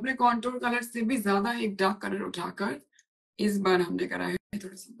 अपने कॉन्टूर कलर से भी ज्यादा एक डार्क कलर उठाकर इस बार हमने करा है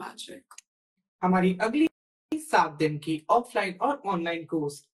थोड़ा सा मैजिक. हमारी अगली 7 दिन की ऑफलाइन और ऑनलाइन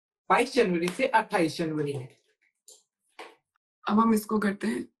कोर्स 22 जनवरी से 28 जनवरी है. अब हम इसको करते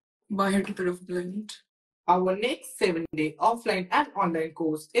हैं बाहर की तरफ blend. Our next 7-day offline and online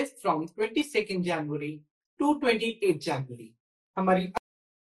course is from 22nd January to 28th January. हमारी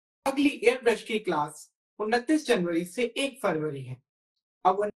अगली एयरब्रश की क्लास 29 जनवरी से 1 फरवरी है.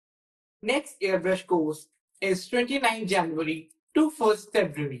 Our next airbrush course is 29 January to 1st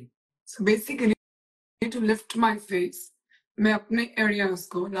February. So basically, to lift my face, मैं अपने areas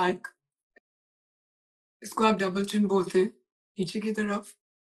को इसको आप डबल चिन बोलते हैं, नीचे की तरफ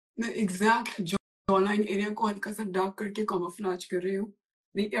मैं एग्जैक्ट जॉलाइन एरिया को हल्का सा डार्क करके कैमोफ्लेज कर रही हूँ.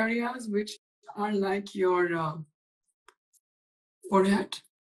 The areas which are like your forehead,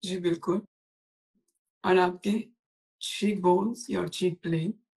 जी बिल्कुल, और आपके cheek bones, your cheek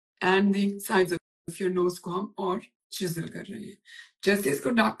plane, and the sides of your nose को हम और चिजल कर रहे हैं। जैसे इसको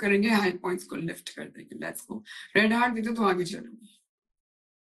डार्क करेंगे हाई पॉइंट्स को लिफ्ट कर देंगे। Let's go. रेड हार्ट दे दो तो आगे चलूंगी।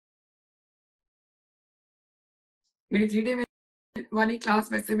 मेरी 3 डे वाली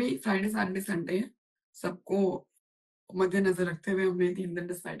क्लास वैसे भी फ्राइडे सैटरडे संडे है। सबको मद्देनजर रखते हुए हमने 3 दिन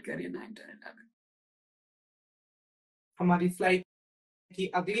डिसाइड करी है 9, 10, 11। हमारी फ्लाइट की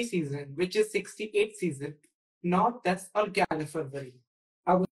अगली सीजन विच इज 68 सीजन 9, 10 और 11 फरवरी।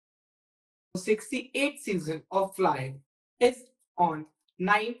 अब 68 season of flying is on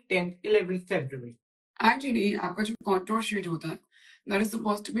 9, 10, 11 February. Actually, आपका जो contour shade होता है, that is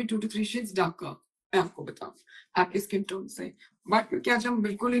supposed to be 2 to 3 shades darker. मैं आपको बताऊं, आपकी skin tone से. But क्योंकि आज हम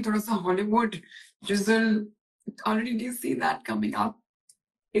बिल्कुल ही थोड़ा सा Hollywood drizzle, already do you see that coming up?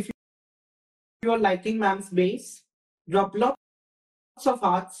 If you are liking ma'am's base, drop lots of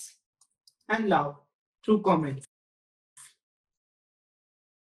hearts and love through comments.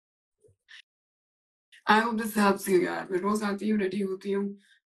 I hope this helps you यार। मैं रोज आती हूँ, रेडी होती हूँ,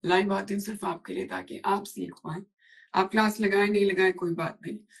 लाइव आती हूँ सिर्फ आपके लिए ताकि आप सीख पाएं। आप क्लास लगाएं नहीं लगाएं कोई बात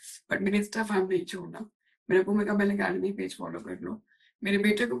नहीं, बट मेरे इंस्टा फैम नहीं छोड़ना। मेरा भूमिका बेल अकेडमी पेज फॉलो कर लो, मेरे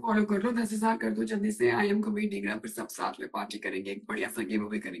बेटे को फॉलो कर लो, 10,000 कर दो जल्दी से। आई एम कभी डिग्रा फिर सब साथ में पार्टी करेंगे, एक बढ़िया सा गिव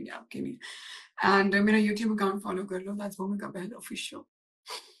अवे करेंगे आपके लिए। एंड मेरा यूट्यूब अकाउंट फॉलो कर लो, दैट्स भूमिका बेल ऑफिशियल।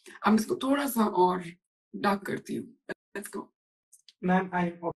 अब इसको थोड़ा सा और डार्क करती हूँ। Let's go. Ma'am, I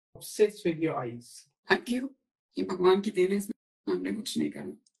am obsessed with your eyes. Thank you. ये भगवान की देन है, इसमें हमने कुछ नहीं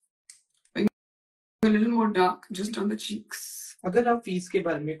करना। A little more dark just on the cheeks. अगर आप फीस के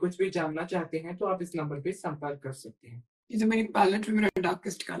बारे में कुछ भी जानना चाहते हैं तो आप इस नंबर पे संपर्क कर सकते हैं। ये जो मेरी पैलेट में मेरा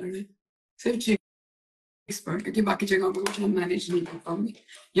डार्केस्ट कलर है, सिर्फ चीक्स पर, क्योंकि बाकी जगह पर कुछ हम मैनेज नहीं कर पाऊंगी।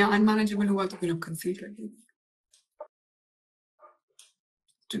 या अनमैनेजेबल हुआ तो फिर हम कंसील कर देंगे।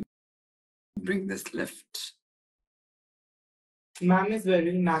 To bring this lift. Ma'am is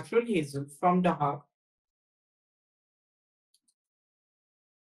wearing natural hazel from Dahab.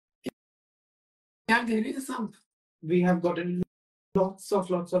 यार दे रही है सब। We have gotten lots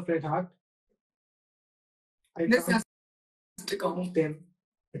of red heart. I This can't has to go. count them.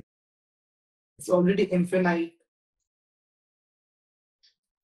 It's already infinite.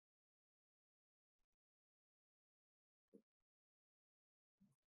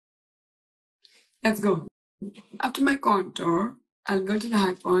 Let's go. After my contour, I'll go to the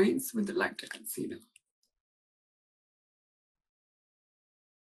high points with the lighter concealer.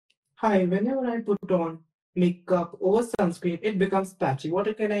 Hi, whenever I put on makeup over sunscreen, it becomes patchy. What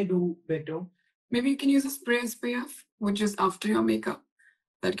can I do better? Maybe you can use a spray SPF, which is after your makeup.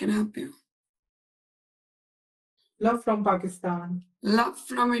 That can help you. Love from Pakistan. Love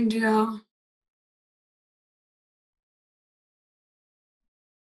from India.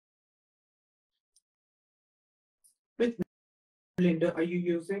 Which blender are you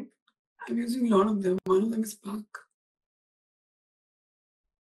using? I'm using a lot of them. One of them is Park.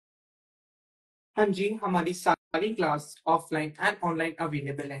 हाँ जी, हमारी सारी class offline and online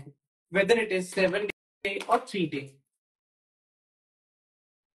available है, whether it is 7 day or 3 day.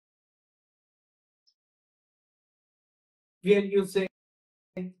 We are using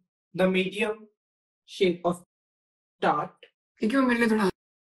the medium shade of tart. क्योंकि वो मेरे लिए थोड़ा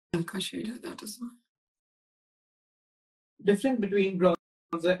हल्का शेड है, that is why. Difference between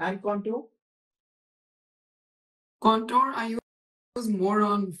bronzer and contour. Contour I use more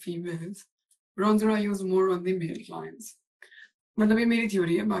on females. Bronzer I use more on the male clients. मतलब ये मेरी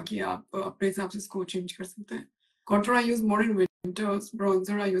थ्योरी है, बाकी आप अपने हिसाब से इसको चेंज कर सकते हैं। Contour I use more in winters.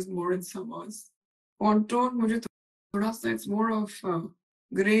 Bronzer I use more in summers. Contour मुझे थोड़ा सा it's more of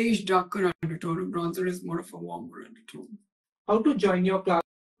grayish darker undertone. Bronzer is more of a warmer undertone. How to join your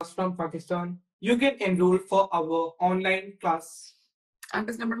class from Pakistan? You can enroll for our online class. आप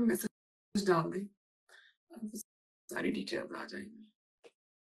इस number पे message डाल दें, सारी details आ जाएंगी।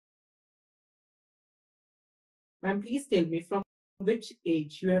 Ma'am, please tell me from which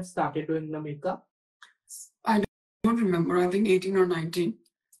age you have started doing the makeup? I don't remember. I think 18 or 19.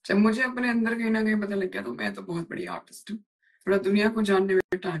 जब मुझे अपने अंदर कहीं ना कहीं पता लग गया तो मैं तो बहुत बड़ी आर्टिस्ट हूँ। थोड़ा दुनिया को जानने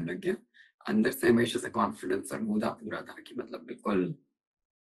में टाइम लग गया। अंदर से हमेशा से कॉन्फिडेंस और मुद्दा पूरा था कि मतलब बिल्कुल।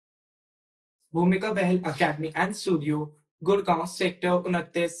 भूमिका बहल academy and studio Gurgaon sector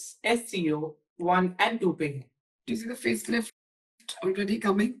 29 SCO 1 and 2 पे है। Do you see the facelift already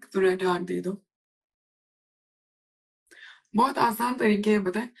coming? तो रेड हार्ट दे दो। बहुत आसान तरीके हैं,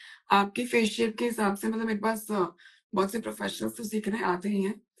 बताएं आपकी फेस शेप के हिसाब से। मतलब मेरे पास बहुत से प्रोफेशनल्स तो सीखने आते ही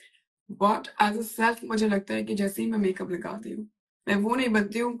हैं, बट एज अ सेल्फ मुझे लगता है कि जैसे ही मैं मेकअप लगाती हूँ मैं वो नहीं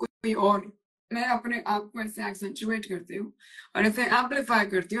बनती हूँ, कोई और मैं अपने आप को ऐसे एक्सेंचुएट करती हूँ और ऐसे एम्पलीफाई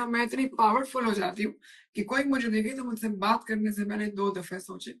करती हूँ और मैं इतनी पावरफुल हो जाती हूँ कि कोई मुझे देखे तो मुझसे बात करने से पहले 2 दफे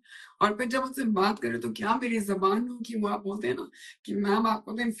सोचे। और फिर जब मुझसे बात करे तो क्या मेरी जबान हो कि वो आप बोलते हैं ना कि मैम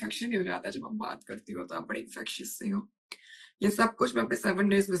आपको तो इन्फेक्शन ही हो जाता है जब आप बात करती हो तो आप बड़ी इन्फेक्शियस से हो। ये सब कुछ मैं अपने 7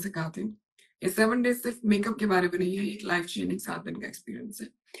 डेज में सिखाती हूँ। ये 7 डेज सिर्फ मेकअप के बारे में नहीं है, एक लाइफ चेंजिंग 7 दिन का एक्सपीरियंस है।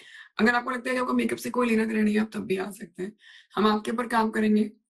 अगर आपको लगता है कि आपको मेकअप से कोई लेना देना नहीं है, आप तब भी आ सकते हैं। हम आपके ऊपर काम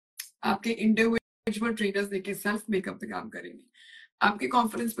करेंगे, आपके इंडिविजुअल ट्रेनर्स देके सेल्फ मेकअप पे काम करेंगे, आपके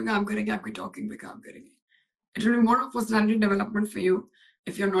कॉन्फिडेंस पे काम करेंगे, आपकी टॉकिंग पे काम करेंगे। It will be more of personality development for you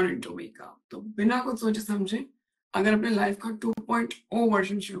if you are not into makeup. तो बिना कुछ सोचे समझे अगर अपने लाइफ का 2.0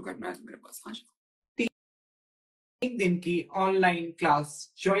 वर्जन शुरू करना है तो मेरे पास आ जाओ। 3 दिन की ऑनलाइन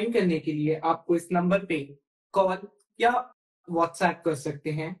क्लास ज्वाइन करने के लिए आपको इस नंबर पे कॉल या व्हाट्सएप कर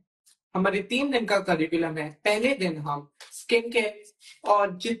सकते हैं। हमारे 3 दिन का करिकुलम है। पहले दिन हम स्किन केयर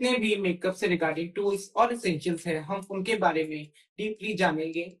और जितने भी मेकअप से रिगार्डिंग टूल्स और एसेंशियल्स हैं हम उनके बारे में डीपली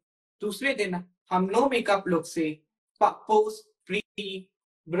जानेंगे। दूसरे दिन हम नो मेकअप लुक से पोस्ट, प्री,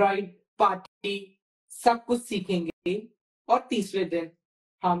 ब्राइड, पार्टी सब कुछ सीखेंगे। और तीसरे दिन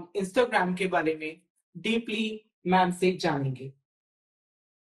हम इंस्टाग्राम के बारे में डीपली मैम से जानेंगे।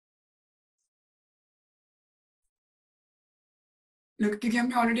 क्योंकि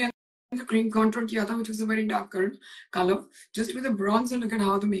हमने ऑलरेडी क्रीम कंट्रोल किया था, which is a very dark color, just with the bronze and look at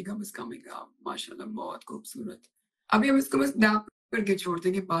how the makeup is coming out. माशाल्लाह बहुत खूबसूरत। अभी हम इसको बस डैप करके छोड़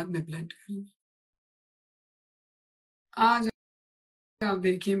देंगे, बाद में ब्लेंड करेंगे। आज आप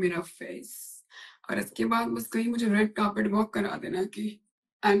देखिए मेरा फेस और इसके बाद बस कहीं मुझे रेड कार्पेट वॉक करा देना कि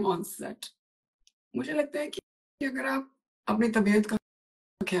आई एम ऑन सेट। मुझे लगता है कि अगर आप अपनी तबीयत का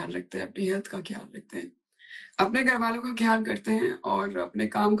ख्याल रखते हैं, अपनी हेल्थ का ख्याल रखते हैं, अपने घर वालों का ख्याल करते हैं और अपने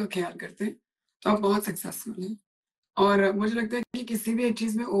काम का ख्याल करते हैं तो आप बहुत सक्सेसफुल हैं। और मुझे लगता है कि किसी भी एक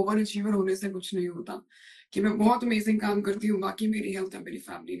चीज में ओवर अचीवर होने से कुछ नहीं होता कि मैं बहुत अमेजिंग काम करती हूँ बाकी मेरी हेल्थ है, मेरी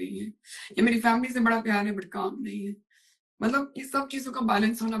फैमिली नहीं है, या मेरी फैमिली से बड़ा प्यार है बट काम नहीं है। मतलब ये सब चीजों का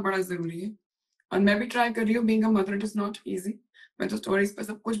बैलेंस होना बड़ा जरूरी है और मैं भी ट्राई कर रही हूँ। Being a mother it is not easy. मैं तो स्टोरीज पे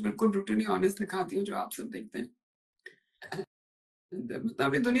सब कुछ बिल्कुल ब्रूटली ऑनेस्ट दिखाती हूँ जो आप सब देखते हैं। मतलब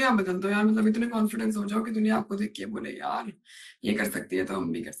अपनी दुनिया बदल दो यार, मतलब इतने कॉन्फिडेंस हो जाओ कि दुनिया आपको देख के बोले यार ये कर सकती है तो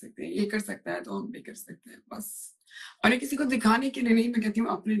हम भी कर सकते हैं, ये कर सकता है तो हम भी कर सकते हैं बस। और ये किसी को दिखाने के लिए नहीं, मैं कहती हूँ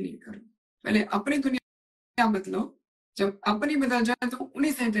अपने लिए करो। पहले अपनी दुनिया बदलो, जब अपनी बदल जाए तो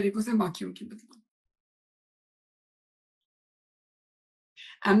उन्हीं सही तरीकों से बाकियों की बदलो।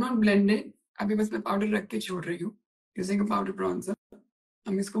 आई एम नॉट ब्लेंडेड, अभी बस मैं पाउडर रख के छोड़ रही हूँ यूजिंग पाउडर ब्रॉन्जर।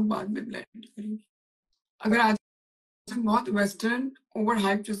 हम इसको बाद में ब्लेंड करेंगे। अगर आज हम बहुत वेस्टर्न ओवर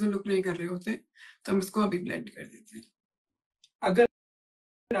हाइप चीजें लुक नहीं कर रहे होते तो हम इसको अभी ब्लेंड कर देते हैं। अगर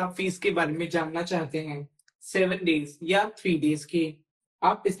आप फीस के बारे में जानना चाहते हैं 7 डेज या 3 डेज के,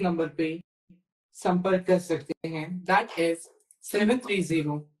 आप इस नंबर पे संपर्क कर सकते हैं। That is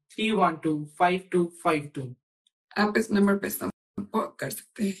 7303125252। आप इस नंबर पे संपर्क कर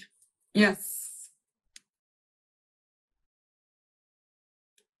सकते हैं। Yes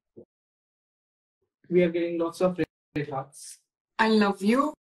we are getting lots of regards. I love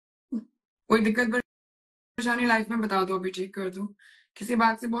you. कोई दिक्कत परेशानी लाइफ में बता दो, अभी ठीक कर दो। किसी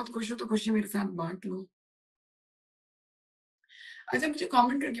बात से बहुत खुश हो तो खुशी मेरे साथ बांट लो। अच्छा मुझे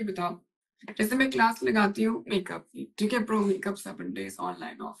कमेंट करके बताओ, जैसे मैं क्लास लगाती हूँ मेकअप की, ठीक है, pro makeup 7 days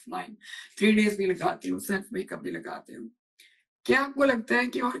online offline 3 days भी लगाती हूँ, सेल्फ मेकअप भी लगाती हूँ। क्या आपको लगता है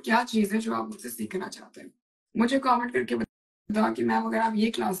कि और क्या चीज है जो आप मुझसे सीखना चाहते हैं? मुझे कमेंट करके बताओ कि मैम अगर आप ये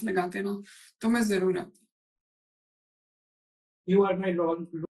क्लास लगाते ना तो मैं जरूर आती। You are my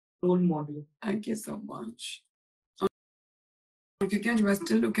role model. Thank you so much. क्योंकि आज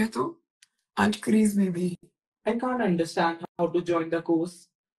वेस्टर्न लुक है तो आज क्रीज में भी। I can't understand how to join the course.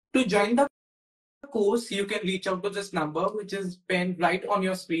 To join the course, you can reach out to this number, which is pinned right on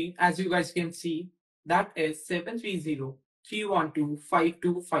your screen, as you guys can see. That is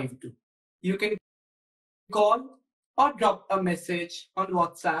 730-312-5252. You can call or drop a message on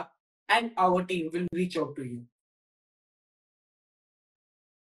WhatsApp, and our team will reach out to you.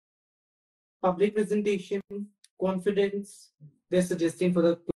 Public presentation, confidence, they're suggesting for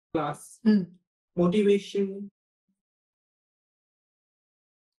the class. Motivation.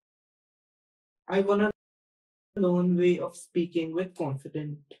 I want to learn way of speaking with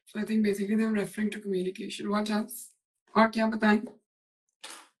confidence. So I think basically they're referring to communication. What else? और क्या बताएं?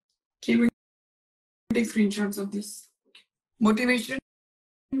 Can we take screenshots of this? Motivation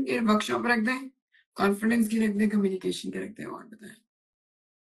के workshop रख दें, confidence की रख दें, communication के रख दें, और बताएं।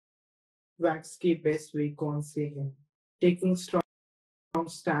 वैक्स की बेस्ट वे कौन से है? Taking strong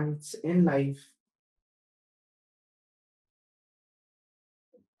stands in life.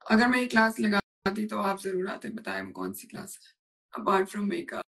 अगर मैं ये क्लास लगा आती तो आप जरूर आते, बताएं कौन सी क्लास है. Apart from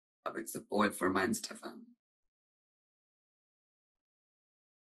makeup, it's a poll for my Instagram.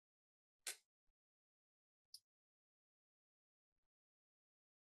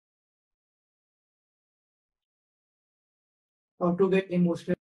 How to get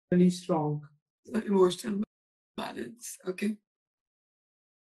emotionally strong. So emotional balance, okay.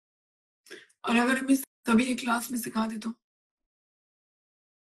 और अगर हम इस सभी एक क्लास में सिखा दे तो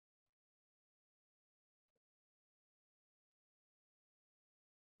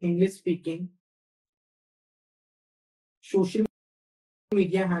English speaking, social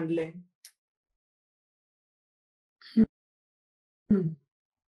media handling,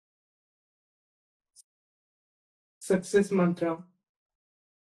 success mantra.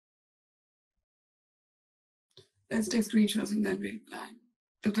 let's take screenshots and then we'll plan.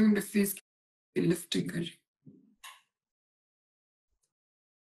 तब तक मैं फेस की लिफ्टिंग कर रही.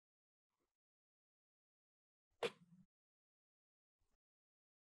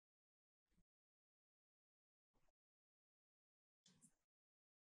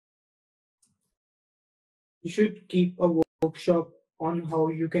 You should keep a workshop on how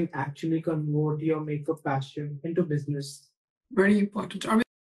you can actually convert your makeup passion into business. Very important. Or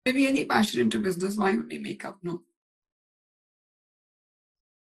maybe any passion into business. Why only makeup? No.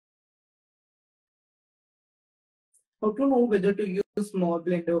 How to know whether to use small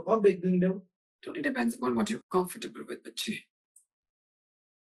blender or big blender? Totally depends upon what you're comfortable with, बच्चे.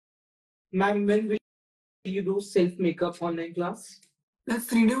 Ma'am, when will you do self makeup online class? That's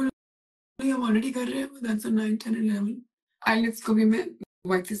 3 day only. हम already कर रहे हैं. That's a 9, 10, 11. Eyelids को भी मैं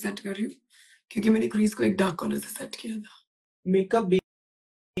white से set कर रही हूँ क्योंकि मैंने crease को एक dark color से set किया था. Makeup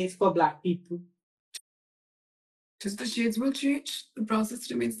base for black people. Just the shades will change. The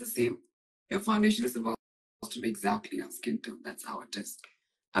process remains the same. Your foundation is supposed to be exactly your skin tone. That's how it is.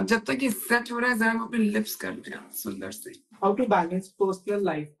 अब जब तक ये set हो रहा है जरा हम अपने lips कर लें सुंदर से. How to balance personal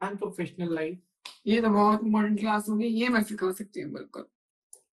life and professional life. ये तो बहुत important class होगी. ये मैं सिखा सकती हूँ बिल्कुल.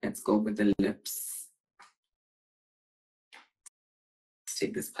 Let's go with the lips. Let's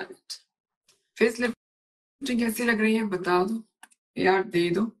take this palette. Face lifting कैसी लग रही है बता दो यार, दे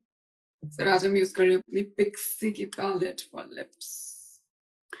दो. सर आज हम यूज कर रहे हैं अपनी पिक्सी की पैलेट फॉर लिप्स.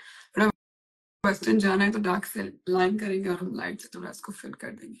 वेस्टर्न जाना है तो डार्क से लाइन करेंगे और हम लाइट से थोड़ा इसको फिल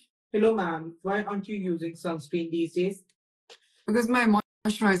कर देंगे. Hello ma'am, why aren't you using sunscreen these days? Because my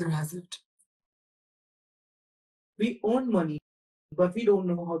moisturizer has it. We earn money, but we don't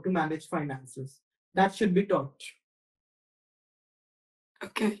know how to manage finances. That should be taught.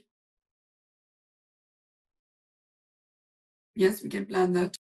 Okay. Yes, we can plan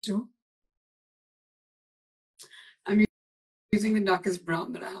that too. I'm using the darkest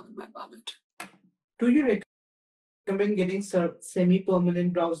brown that I have in my palette. Do you recommend getting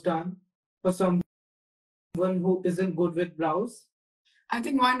semi-permanent brows done for someone who isn't good with brows? I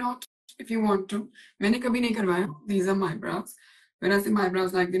think why not if you want to. मैंने कभी नहीं करवाया. These are my brows. When I say my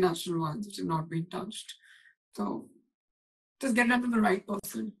brows, like the natural ones which have not been touched. So just get that to the right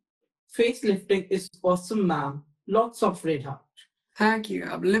person. Face lifting is awesome, ma'am. Lots of red heart. Thank you.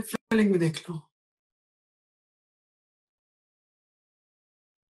 अब lip filling भी देख लो.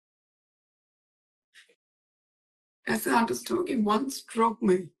 ऐसे artist हो कि one stroke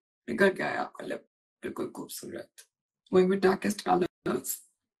में निकल के आया आपका लिप बिल्कुल खूबसूरत. वही में darkest colours.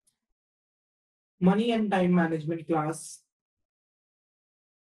 Money and time management class.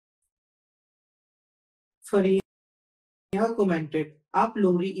 Fariya commented, आप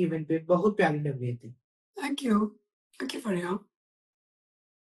लोरी इवेंट पे बहुत प्यारी लग रही थी. Thank you. Thank you, Faria.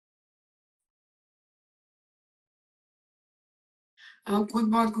 आप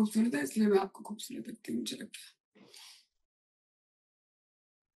खुद बहुत खूबसूरत है इसलिए मैं आपको खूबसूरत लगती हूँ मुझे लगता है.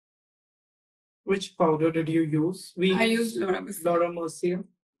 Which powder did you use? I used Laura Mercier.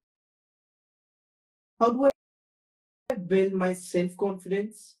 How do I build my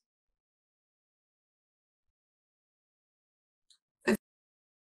self-confidence?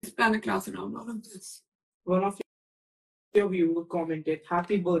 Let's plan a class around all of this. One of your viewers commented,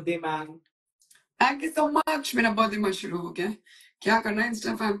 "Happy birthday, man." Thank you so much. मेरा birthday मत शुरू हो गया. क्या करना है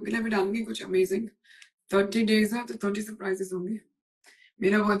Insta fam के लिए भी डालूंगी कुछ अमेजिंग. 30 days है तो 30 सरप्राइजेस होंगे.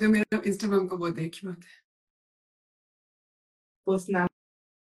 मेरा बर्थडे मेरा इंस्टाग्राम का बर्थडे की बात है.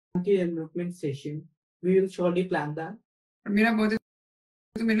 Personality development session. We will surely plan that. और मेरा बर्थडे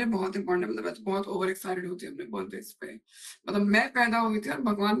तो मेरे लिए बहुत इंपॉर्टेंट है. मतलब मैं तो बहुत ओवर एक्साइटेड होती हूँ अपने बर्थडे पे. मतलब मैं पैदा हुई थी और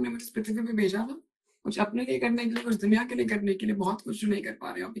भगवान ने मुझे इस पृथ्वी पे भेजा था कुछ अपने लिए करने के लिए, कुछ दुनिया के लिए करने के लिए. बहुत कुछ नहीं कर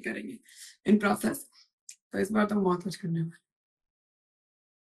पा रहे हो, अभी करेंगे इन प्रोसेस. तो इस बार तो बहुत कुछ करने वाले.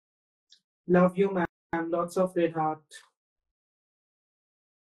 Love you, ma'am. Lots of red heart.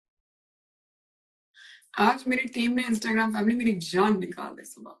 आज मेरी टीम ने इंस्टाग्राम फैमिली मेरी जान निकाल दी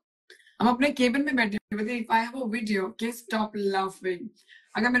सुबह। हम अपने केबिन में बैठे हुए थे। If I have a video के स्टॉप लाफिंग,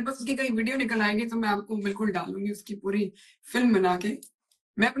 अगर मेरे पास उसकी कहीं वीडियो निकल आएगी तो मैं आपको बिल्कुल डालूंगी उसकी पूरी फिल्म बना के।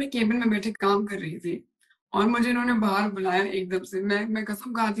 मैं अपने केबिन में बैठे काम कर रही थी और मुझे इन्होंने बाहर बुलाया एकदम से। मैं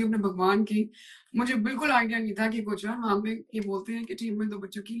कसम खाती हूँ अपने भगवान की, मुझे बिल्कुल आइडिया नहीं था कि कुछ है। वहां पे ये बोलते हैं कि टीम में 2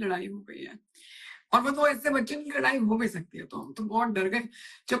 बच्चों की लड़ाई हो गई है और वो तो ऐसे बच्चे की लड़ाई हो भी सकती है। तो हम तो बहुत डर गए,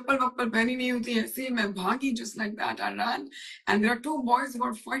 चप्पल वप्पल पहनी नहीं होती ऐसे मैं भागी, just like that I run and there are 2 boys who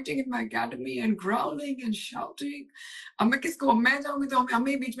are fighting in my academy and growling and shouting. अब मैं किसको, मैं जाऊंगी तो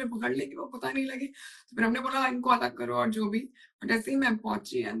हमें बीच में पकड़ लेगी, वो पता नहीं लगे। तो फिर हमने बोला इनको अलग करो और जो भी, बट ऐसे ही मैं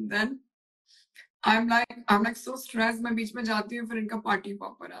पहुंची and then I'm like so stressed। मैं बीच में जाती हूँ, फिर इनका पार्टी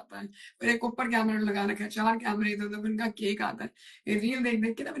पॉपर आता है, फिर एक ऊपर कैमरा लगा रखा है, 4 कैमरे इधर उधर, इनका केक आता है। ये रील देख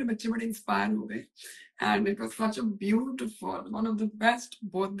देख के ना मेरे बच्चे बड़े इंस्पायर हो गए and it was such a beautiful one of the best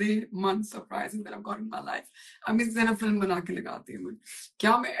birthday month surprise that I've got in my life। अब इस तरह फिल्म बना के लगाती हूँ मैं,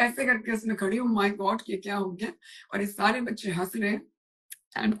 क्या मैं ऐसे करके उसमें खड़ी हूँ, माय गॉड ये क्या हो गया। और ये सारे बच्चे हंस रहे हैं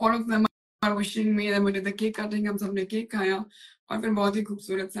and all of them are wishing me that मुझे द केक कटिंग, हम सबने केक खाया और फिर बहुत ही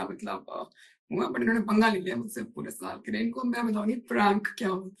खूबसूरत सा मतलब हुआ। बट इन्होंने पंगा ले लिया मुझसे पूरे साल के लिए। इनको मैं बताऊंगी प्रैंक क्या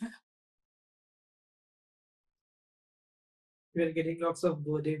होता है। We are getting lots of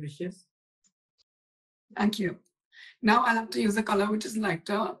birthday wishes. Thank you. Now I'll have to use a color which is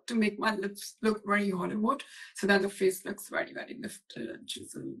lighter to make my lips look very Hollywood, so that the face looks very, very lifted and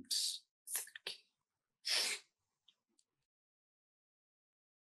chiseled.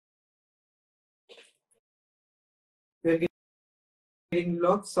 We are getting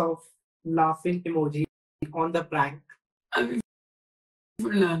lots of laughing emoji on the prank. अभी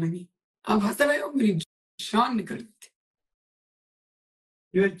बुला लगी, अब हंस रहे हो, मेरी जान निकल गई थी।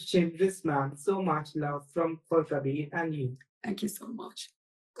 You are generous man. So much love from for Kabir and you. Thank you so much।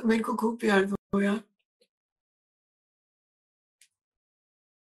 तो मेरे को खूब प्यार दो यार।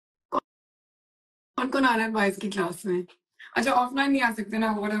 कौन कौन आ रहा है बाइस की क्लास में? अच्छा ऑफलाइन नहीं आ सकते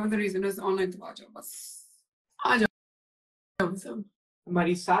ना, whatever the reason is, online तो आ जाओ बस, आ जाओ सब।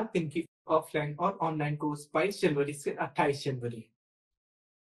 हमारी 7 दिन की ऑफलाइन और ऑनलाइन कोर्स 22 जनवरी से 28 जनवरी।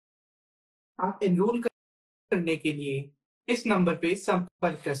 आप एनरोल करने के लिए इस नंबर पे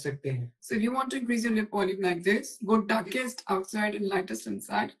संपर्क कर सकते हैं। So if you want to increase your lip volume like this, go darkest outside and lightest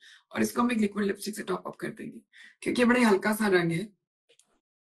inside, और इसको हम एक लिक्विड लिपस्टिक से टॉप अप कर देंगे क्योंकि बड़ा हल्का सा रंग है।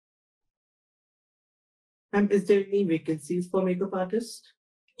 And is there any vacancies for makeup artist?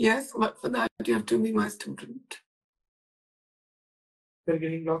 Yes, but for that you have to be my student। We're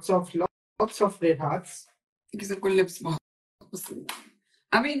getting lots of red hearts. क्योंकि सबको लिप्स बहुत पसंद है।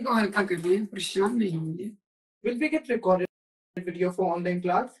 अभी इनको हल्का कर दिए, परेशान नहीं होंगे। Will we get recorded video for online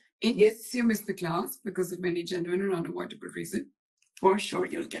class? In case you miss the class because of any genuine or unavoidable reason, for sure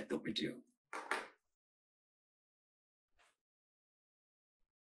you'll get the video।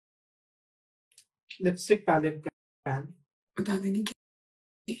 Lipstick palette can. बता देंगे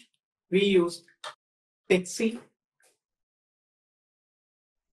क्या? We used Pixie.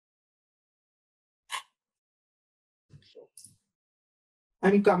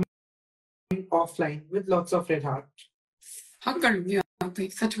 I'm coming offline with lots of red heart. हाँ कर लूंगी, आप तो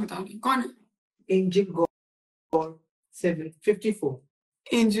सच बता रही। कौन है? Angel Gold 754.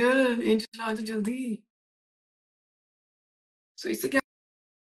 एंजल आ जा जल्दी। सो इससे क्या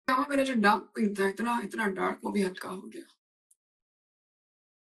हुआ, मेरा जो डार्क पिंक था इतना इतना डार्क, वो भी हल्का हो गया।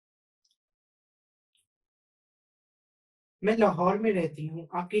 मैं लाहौर में रहती हूँ,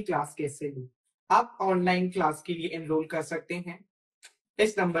 आपकी क्लास कैसे लूं? आप ऑनलाइन क्लास के लिए एनरोल कर सकते हैं।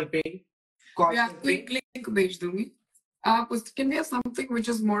 इस नंबर पे कॉल मैं आपको एक लिंक भेज दूंगी, आप उसके लिए something which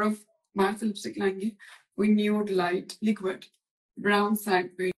is more of बाहर से लिपस्टिक लाएंगे, we nude light liquid brown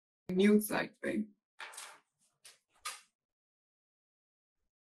side पे, न्यूड साइड पे।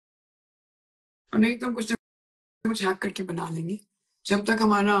 और नहीं तो कुछ हैक करके बना लेंगे जब तक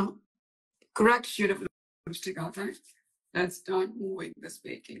हमारा करेक्ट शेड ऑफ लिपस्टिक आता है। Let's start moving this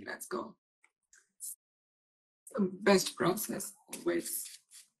baking, let's go। The best process always।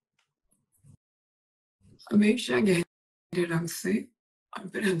 हमेशा गहरे रंग से और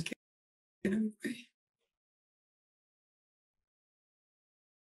फिर हल्के रंग पे।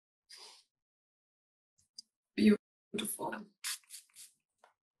 Beautiful।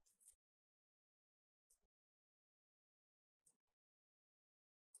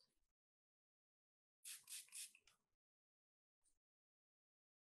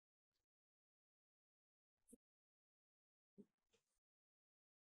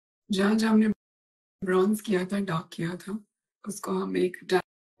 जहाँ जहाँ हमने ब्रॉन्ज किया था, डार्क किया था, उसको हम एक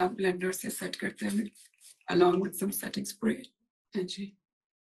डैप ब्लेंडर से सेट करते हैं along with some setting spray। Ji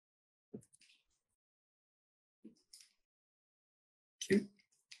Cute.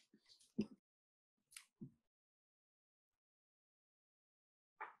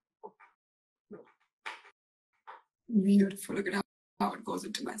 Beautiful. Look at how it goes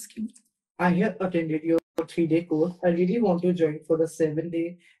into my skin. I have attended your 3-day course. I really want to join for the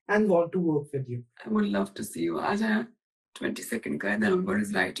 7-day and want to work with you. I would love to see you. Aja, 22nd का है, the number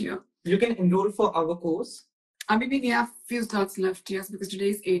is right here. You can enroll for our course. Abhi bhi we have few slots left, yes, because today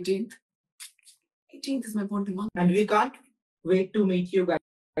is 18th. 18th is my birthday month. And we can't wait to meet you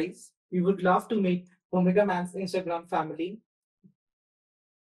guys. We would love to meet Bhumika Man's Instagram family.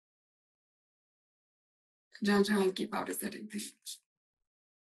 Jaja, I'll keep out a setting thing.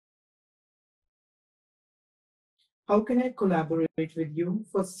 How can I collaborate with you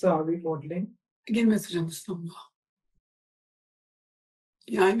for Sari modeling? Again, message on this number.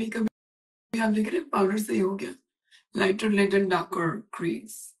 Yeah, I make a आप देख रहे हैं powder से हो गया lighter lid and darker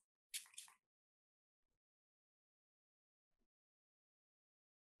crease.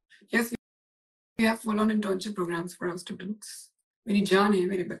 Yes, we have full on internship programs for our students. मेरी जान है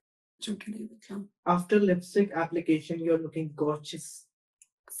मेरे बच्चों के लिए मतलब. After lipstick application, you're looking gorgeous.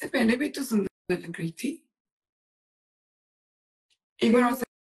 से पहले भी तो सुंदर लग रही थी. एक बार और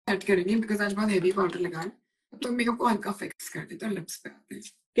सेट करेंगे because आज बहुत heavy पाउडर लगा है. तो मेकअप को हल्का फिक्स कर देते हैं लिप्स पे आते हैं.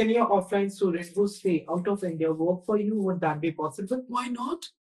 Can your offline student who stay out of India work for you? Would that be possible? Why not?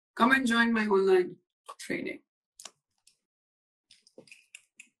 Come and join my online training.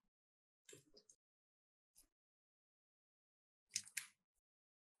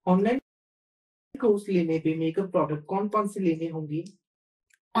 Online course लेने पे मेकअप प्रोडक्ट कौन कौन से लेने होंगे?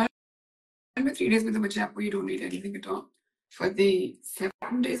 में 3 days में तो बच्चे आपको you don't need anything at all. For the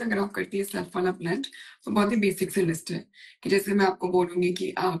 7 days अगर आप करती है सेल्फ वाला ब्लेंड तो बहुत ही बेसिक से लिस्ट है कि जैसे मैं आपको बोलूंगी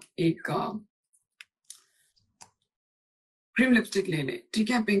कि आप एक क्रीम लिपस्टिक ले लें, ठीक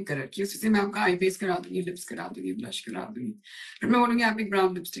है, पिंक कलर की, उसी से मैं आपका आई बेस करा दूंगी, लिप्स करा दूंगी, ब्लश करा दूंगी. फिर मैं बोलूंगी आप एक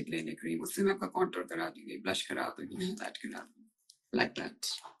ब्राउन लिपस्टिक ले लें क्रीम, उससे मैं आपका कॉन्टूर करा दूंगी, ब्लश करा दूंगी, हाईलाइट करा दूंगी, like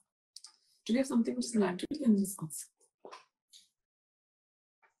that. Do you have something which is lighter than this also?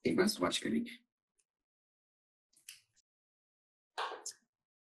 एक बार swatch करेंगे.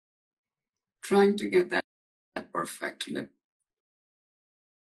 Trying to get that perfect lip.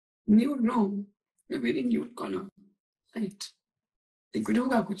 Nude, no. A very nude color. Right. Liquid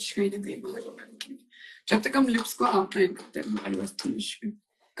होगा कुछ कहीं ना कहीं जब तक हम लिप्स को आउटलाइन करते हैं हमारे पास फिनिश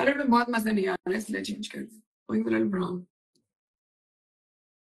कलर में बहुत मजा नहीं आ रहा है इसलिए चेंज कर going colour brown.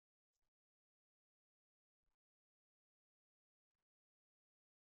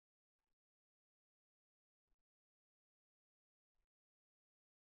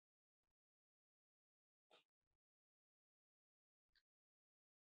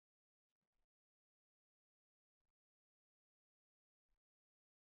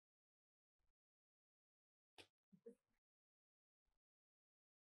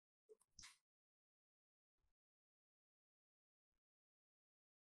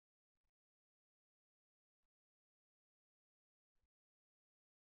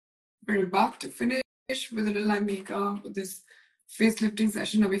 We're about to finish with a little eye makeup with this facelifting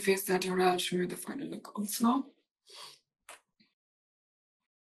session. अभी face set हो रहा है. I'll show you the final look also.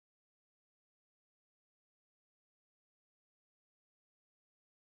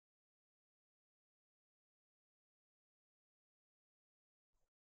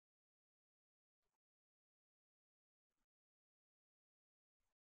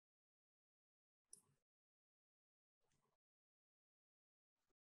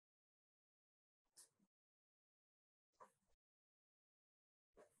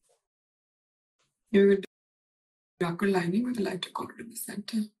 Doing a darker lining with a lighter color in the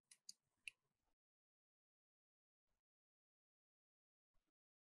center.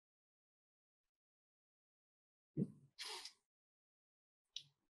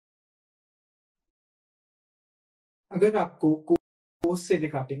 अगर आपको course से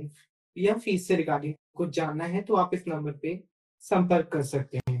regarding या fees से regarding कुछ जानना है तो आप इस नंबर पे संपर्क कर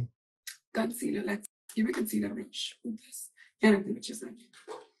सकते हैं. Concealer, let's give a concealer brush with this. Yeah, I think it's just like.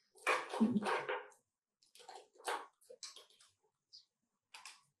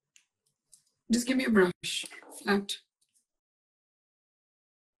 Just give me a brush, flat.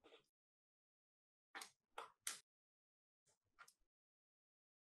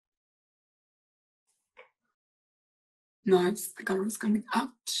 Nice, the color is coming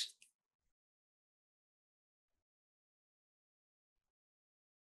out.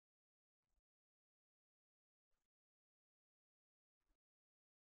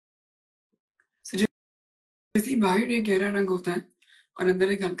 So जैसे बाहर एक गहरा रंग होता है और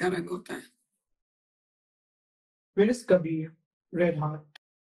अंदर एक हल्का रंग होता है. Where is Kabir? Red Heart.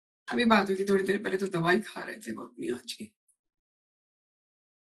 अभी बात हुई थी थोड़ी देर पहले तो दवाई खा रहे थे वो अपनी आज की.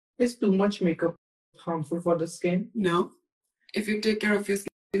 Is too much makeup harmful for the skin? No, if you take care of your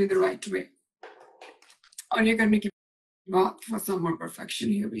skin in the right way. और ये करने के बाद for some more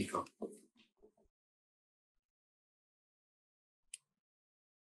perfection, here we go.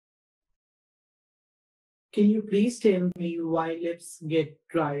 Can you please tell me why lips get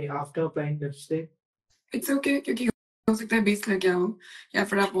dry after applying lipstick? It's okay क्योंकि हो सकता है base लग गया हो या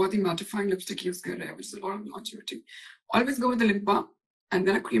फिर आप बहुत ही मैटिफाइंग लिपस्टिक यूज कर रहे हैं, which is a lot of longevity. Always go with the lip balm and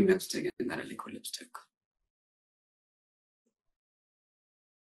then a cream lipstick and then a liquid lipstick.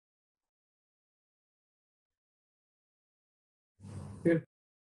 We're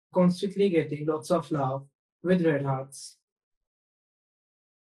constantly getting lots of love with red hearts.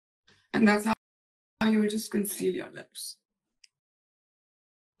 And that's how you will just conceal your lips.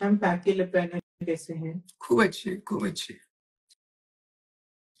 हम pack के lip liner कैसे हैं? खूब अच्छे, खूब अच्छे.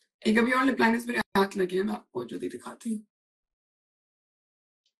 एक अभी और लिप लाइनर्स मेरे हाथ लगे हैं, मैं आपको जल्दी दिखाती हूँ.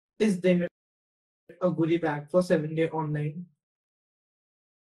 Is there a goodie bag for 7-day online?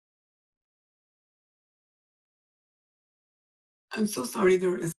 I'm so sorry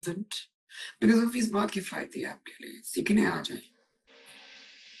there isn't. Because of fees बहुत किफायती है आपके लिए, सीखने आ जाए.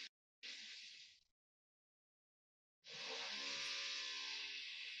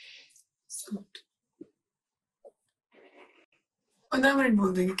 So, 15 मिनट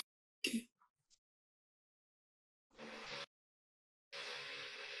बोल देंगे.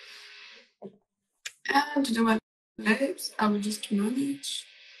 And to do my lips, I will just manage.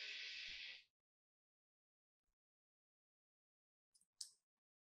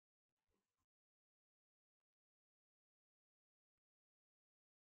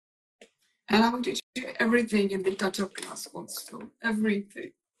 And I will teach you everything in the touch-up class also.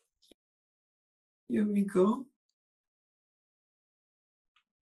 Everything. Here we go.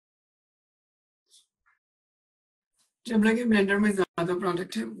 जब लगे blender में ज़्यादा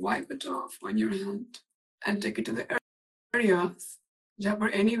product है, wipe it off on your hand and take it to the areas जहाँ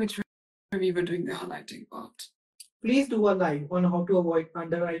पर any which way we were doing the highlighting part. Please do a live on how to avoid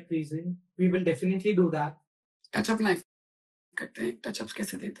under eye creasing. We will definitely do that. Touch-up live करते हैं. Touch-ups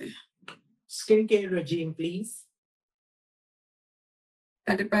कैसे देते हैं? Skincare regime, please.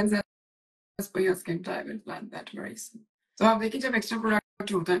 That depends as per your skin type and plan that very soon. तो आप देखिए जब extra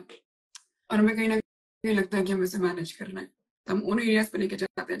product होता है और हमें कहीं ना कहीं लगता है कि हमें इसे मैनेज करना है, तो हम उन एरियाज पे लेके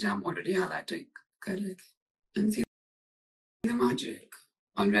जाते हैं जहाँ हम ऑलरेडी हाईलाइटिंग कर रहे थे. And see the magic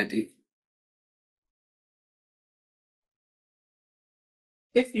already.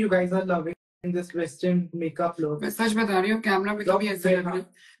 If you guys are loving this Western makeup look, मैं सच बता रही हूँ, कैमरा पे कभी ऐसा लग रहा है,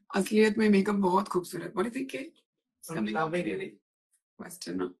 असलियत में मेकअप बहुत खूबसूरत. What do you think? It's coming out really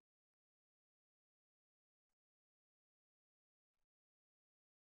Western.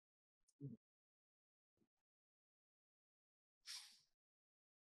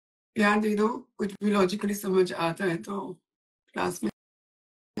 प्यार दे दो, कुछ भी लॉजिकली समझ आता है तो क्लास में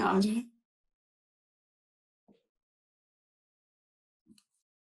आ जाए.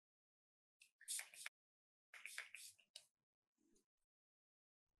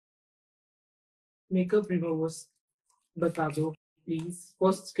 makeup removers, बता दो, please.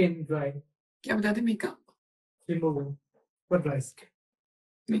 For skin dry. क्या बताते makeup? Remover for dry skin.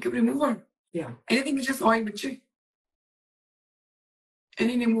 Makeup remover? Yeah. Anything which is oil based.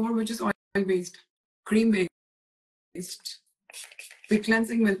 Any remover which is oil based, cream based, with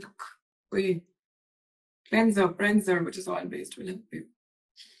cleansing milk, कोई cleanser which is oil based will help you.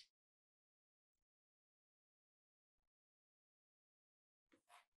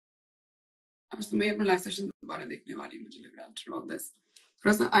 आज तो मैं अपना live session दोबारा देखने वाली हूँ, मुझे लग रहा है after all this.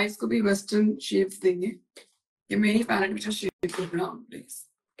 थोड़ा सा आईज को भी वेस्टर्न शेप्स देंगे. ये मेरी पैलेट which is shade को brown please.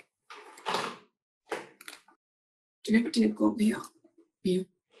 टेप को भी here.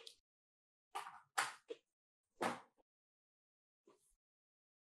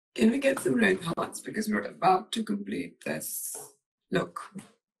 Can we get some red hearts because we're about to complete this look.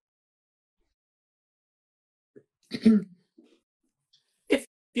 If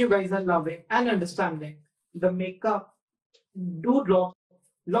you guys are loving and understanding the makeup, do drop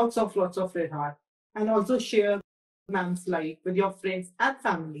lots of red heart and also share ma'am's life with your friends and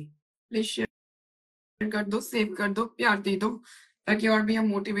family. Please share कर दो, save कर दो, प्यार दे दो ताकि और भी हम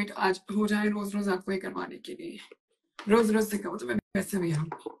मोटिवेट आज हो जाए रोज रोज आपको ये करवाने के लिए. रोज रोज सिखाओ तो मैं वैसे भी हम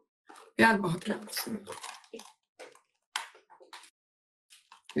प्यार बहुत करते हैं.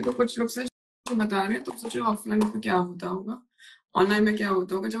 ये तो कुछ लोग से बता रहे हैं, तो सोचो ऑफलाइन में क्या होता होगा, ऑनलाइन में क्या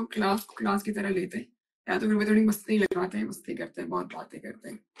होता होगा जब क्लास की तरह लेते हैं, या तो फिर वो थोड़ी मस्ती लगाते हैं, मस्ती करते हैं, बहुत बातें करते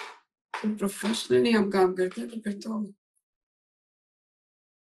हैं. तो प्रोफेशनली हम काम करते हैं तो फिर तो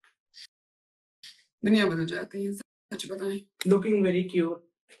दुनिया बदल जाती है. सच बताएं. Looking very cute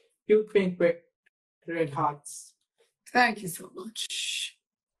Cute pink with red hearts. Thank you so much.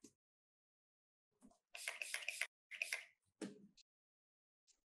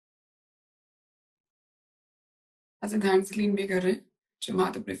 ऐसे हैंड्स क्लीन भी कर रहे हैं जो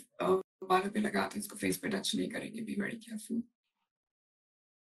हाथ अपने बालों पे लगाते हैं इसको फेस पे टच नहीं करेंगे be very careful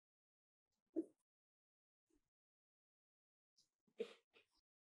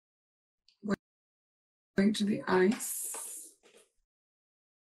going to the eyes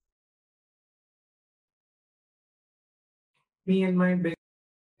Me and my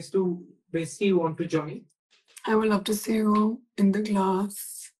bestie want to join. I would love to see you in the class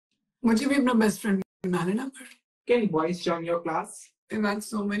मुझे भी अपना बेस्ट फ्रेंड बना लेना पर Can boys join your class? We've had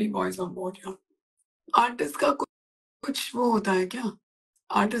so many boys on board here. Artist का कुछ वो होता है क्या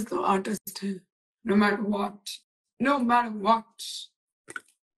आर्टिस्ट तो आर्टिस्ट है no matter what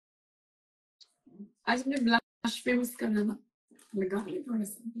आज हमने ब्लश फेमस करना था लगा ले थोड़ा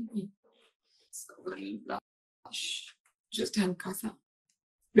सा ब्लश just हल्का सा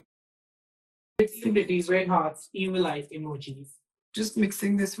Infinity, red hearts, evil eye emojis. just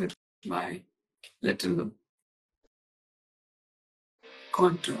mixing this with my little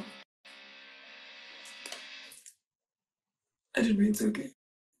contour it's okay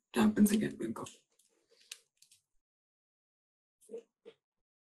it happens again Bhumika.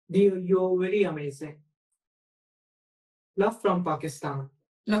 Dear, you're very amazing. Love from Pakistan.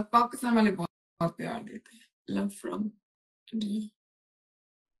 Love Pakistan वाले बहुत प्यार देते हैं love from India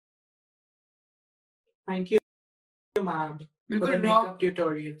Thank you, ma'am, for the बिल्कुल raw makeup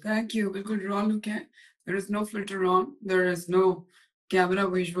tutorial. thank you बिल्कुल raw look है there is no filter on there is no camera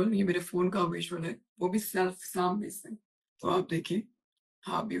visual ये मेरे फोन का visual है वो भी self सामने से तो आप देखिए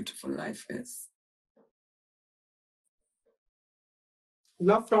how beautiful life is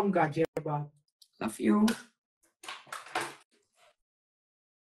Love from Ghaziabad. love you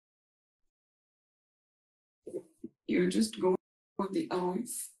you just go for the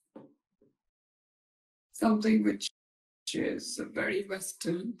eyes something which is a very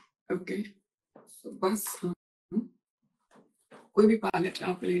western okay so बस कोई भी palette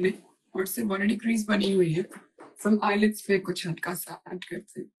आप ले लें और सिर्फ ऑलरेडी क्रीज बनी हुई है some eyelids पे कुछ हल्का सा ऐड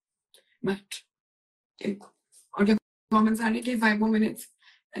करते हैं matte ठीक और जब performance आने के 5 more minutes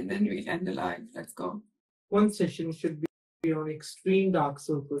and then we'll end the live let's go One session should be on extreme dark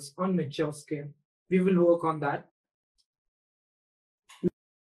circles on mature skin. We will work on that.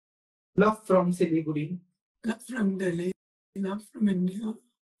 Love from Siliguri. love from Delhi love from India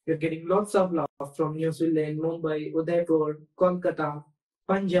You're getting lots of love from New Zealand, Mumbai, Udaipur, Kolkata,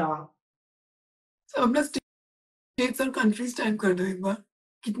 Punjab. so अपना states और countries type कर दो एक बार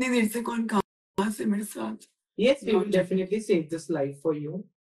कितनी देर से कौन कहाँ से मेरे साथ Yes, we will definitely save this live for you.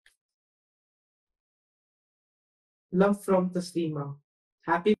 Love from Taslima.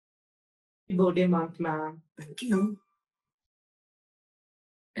 Happy birthday month, ma'am. thank you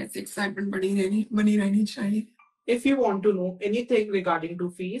ऐसे excitement बनी रहनी चाहिए If you want to know anything regarding to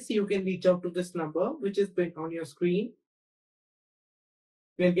fees, you can reach out to this number, which is been on your screen.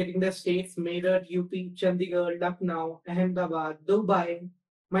 We're getting the states Meerut, UP, Chandigarh, Lucknow, Ahmedabad, Dubai,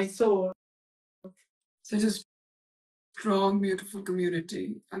 Mysore. such a strong beautiful community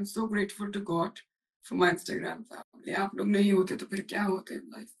I'm so grateful to God for my Instagram family आप लोग नहीं होते तो फिर क्या होते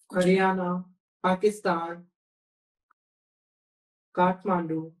life Haryana, Pakistan,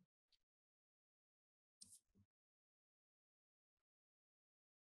 Kathmandu.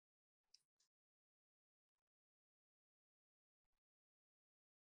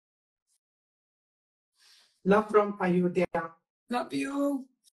 Love from Ayodhya. love you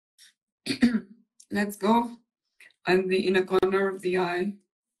let's go and the inner corner of the eye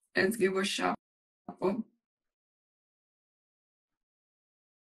let's give a sharp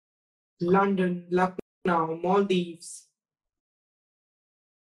London, Lucknow, Maldives.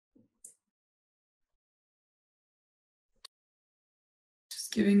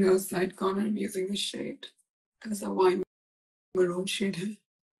 just giving a side corner I'm using the shade as a wine maroon shade है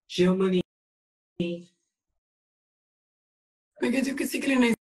Germany. मैं कहती हूँ किसी के लिए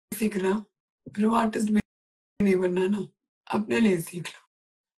नहीं सीख रहा फिर वो आर्टिस्ट भी नहीं बनना ना अपने लिए सीख लो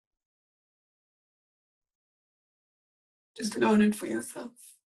just learn it for yourself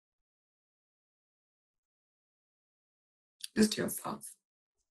just yourself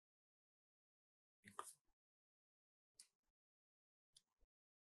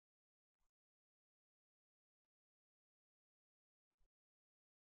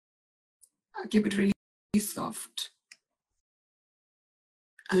I'll keep it really soft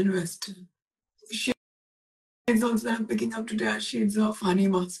and western shades also that I'm picking up today are shades of honey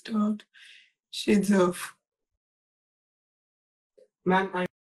mustard shades of Ma'am,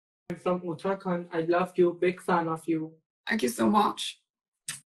 from Uttarakhand. I love you. Big fan of you. Thank you so much.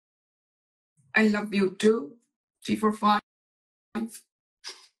 I love you too. 345.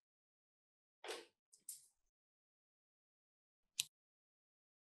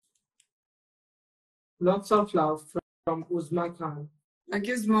 Lots of love from Uzma Khan. Thank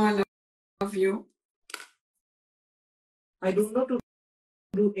you, Uzma. I love you. I don't know to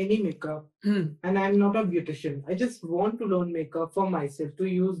do any makeup, and I'm not a beautician. I just want to learn makeup for myself to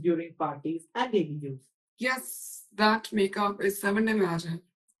use during parties and daily use. Yes, that makeup is 7-day magic.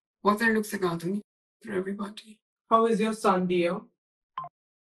 What I look like for everybody. How is your son, dear?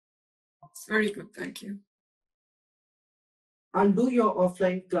 It's very good, thank you. I'll do your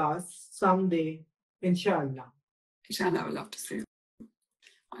offline class someday, inshallah. Inshallah, I will love to see you.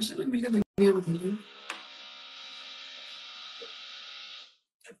 Mashallah, milka dunia में मिली.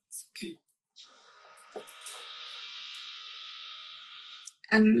 It's okay.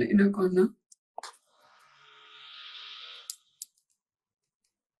 And in a corner.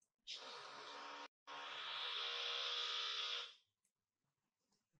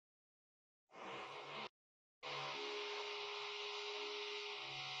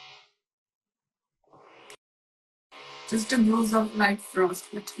 Just a bruise of light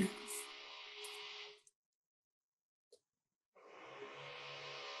frost materials.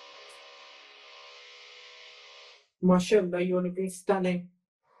 Mashallah, you're looking stunning.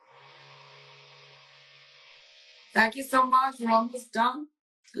 Thank you so much. We're almost done.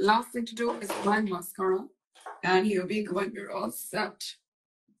 Last thing to do is apply mascara. And here we go, and we're all set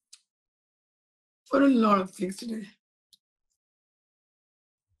for a lot of things today.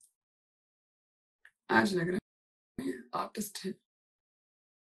 आज लग रहा है artist है.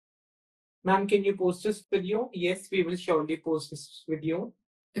 Ma'am, can you post this video? Yes, we will surely post this video.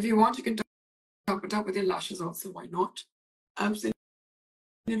 If you want, you can top it up with your lashes also. Why not? Absolutely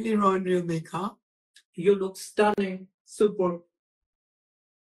raw and real makeup. You look stunning. Super.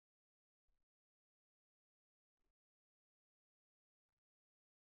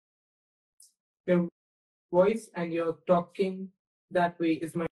 Your voice and your talking that way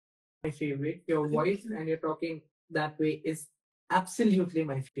is my favorite. Your voice and your talking that way is absolutely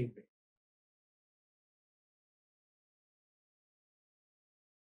my favorite.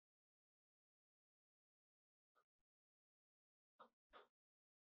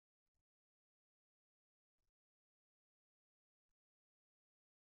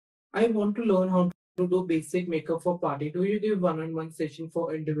 I want to learn how to do basic makeup for party. Do you give one-on-one session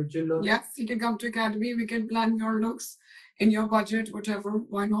for individual learning? Yes, you can come to Academy. We can plan your looks in your budget, whatever.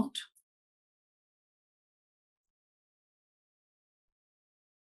 Why not?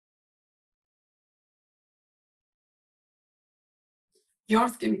 Your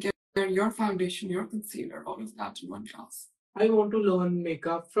skincare, your foundation, your concealer, all of that in one class. I want to learn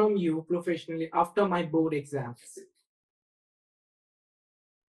makeup from you professionally after my board exams.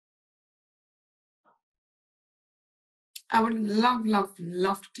 I would love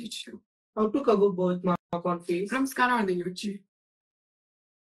to teach you. How to cover birthmark on face? From mascara or the Yuchi.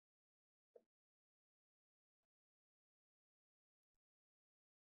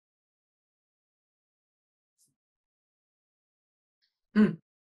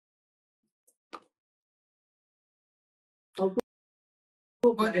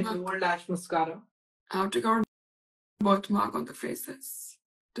 How to cover lash mascara? How to cover birthmark on the faces.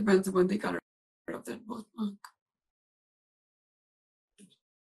 Depends upon the color of that birthmark.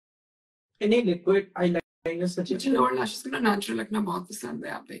 Any liquid eyeliner such as मुझे lower lashes को ना natural लगना बहुत पसंद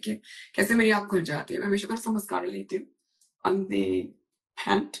है. आप देखिए कैसे मेरी आँख खुल जाती है. मैं हमेशा से मस्कारा लेती हूँ on the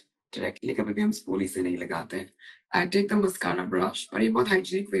hand directly. कभी भी हम स्पूली से नहीं लगाते हैं. I take the mascara brush. और ये बहुत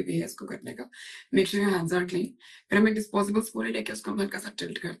हाइजीनिक वे भी है इसको करने का. Make sure your hands are clean. फिर हम एक डिस्पोजेबल स्पूली लेके उसको हम हल्का सा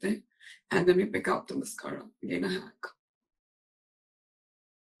टिल्ट करते हैं. And then we pick out the mascara. ये ना hack.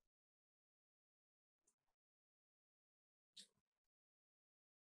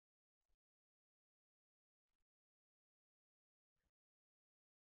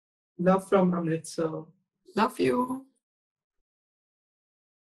 Love from Amritsar. Love you.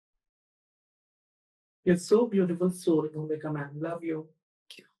 You're so beautiful soul, Bhumika ma'am. Love you.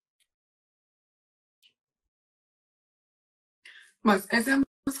 बस ऐसे हम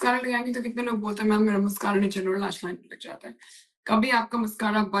मस्कारा लगाएंगे तो कितने लोग बोलते हैं मैम मेरा मस्कारा नीचे लोअर लैश लाइन पे लग जाता है. कभी आपका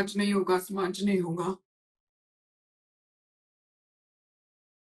मस्कारा बज नहीं होगा, स्मज नहीं होगा.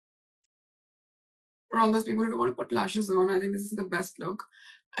 For all those people who don't want to put lashes on, I think this is the best look.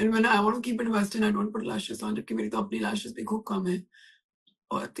 And when I want to keep it western, I don't put lashes on. जबकि मेरी तो अपनी lashes भी खूब कम है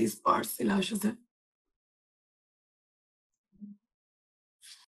और 30 parts से lashes है.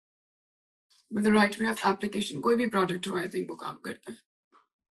 With the right way of application, कोई भी product हो, I think वो काम करता है.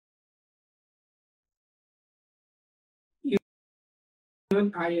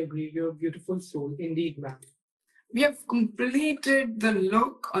 I agree. You're a beautiful soul. Indeed, ma'am. We have completed the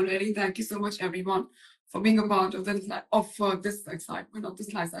look already. Thank you so much, everyone, for being a part of this excitement of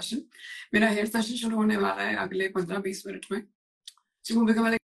this live session. मेरा hair session शुरू होने वाला है अगले 15-20 minute में। जो भूमिका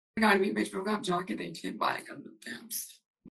वाले अकेडमी पेज पे होगा, आप जाके देख लें, बाय कर लेते हैं आपसे।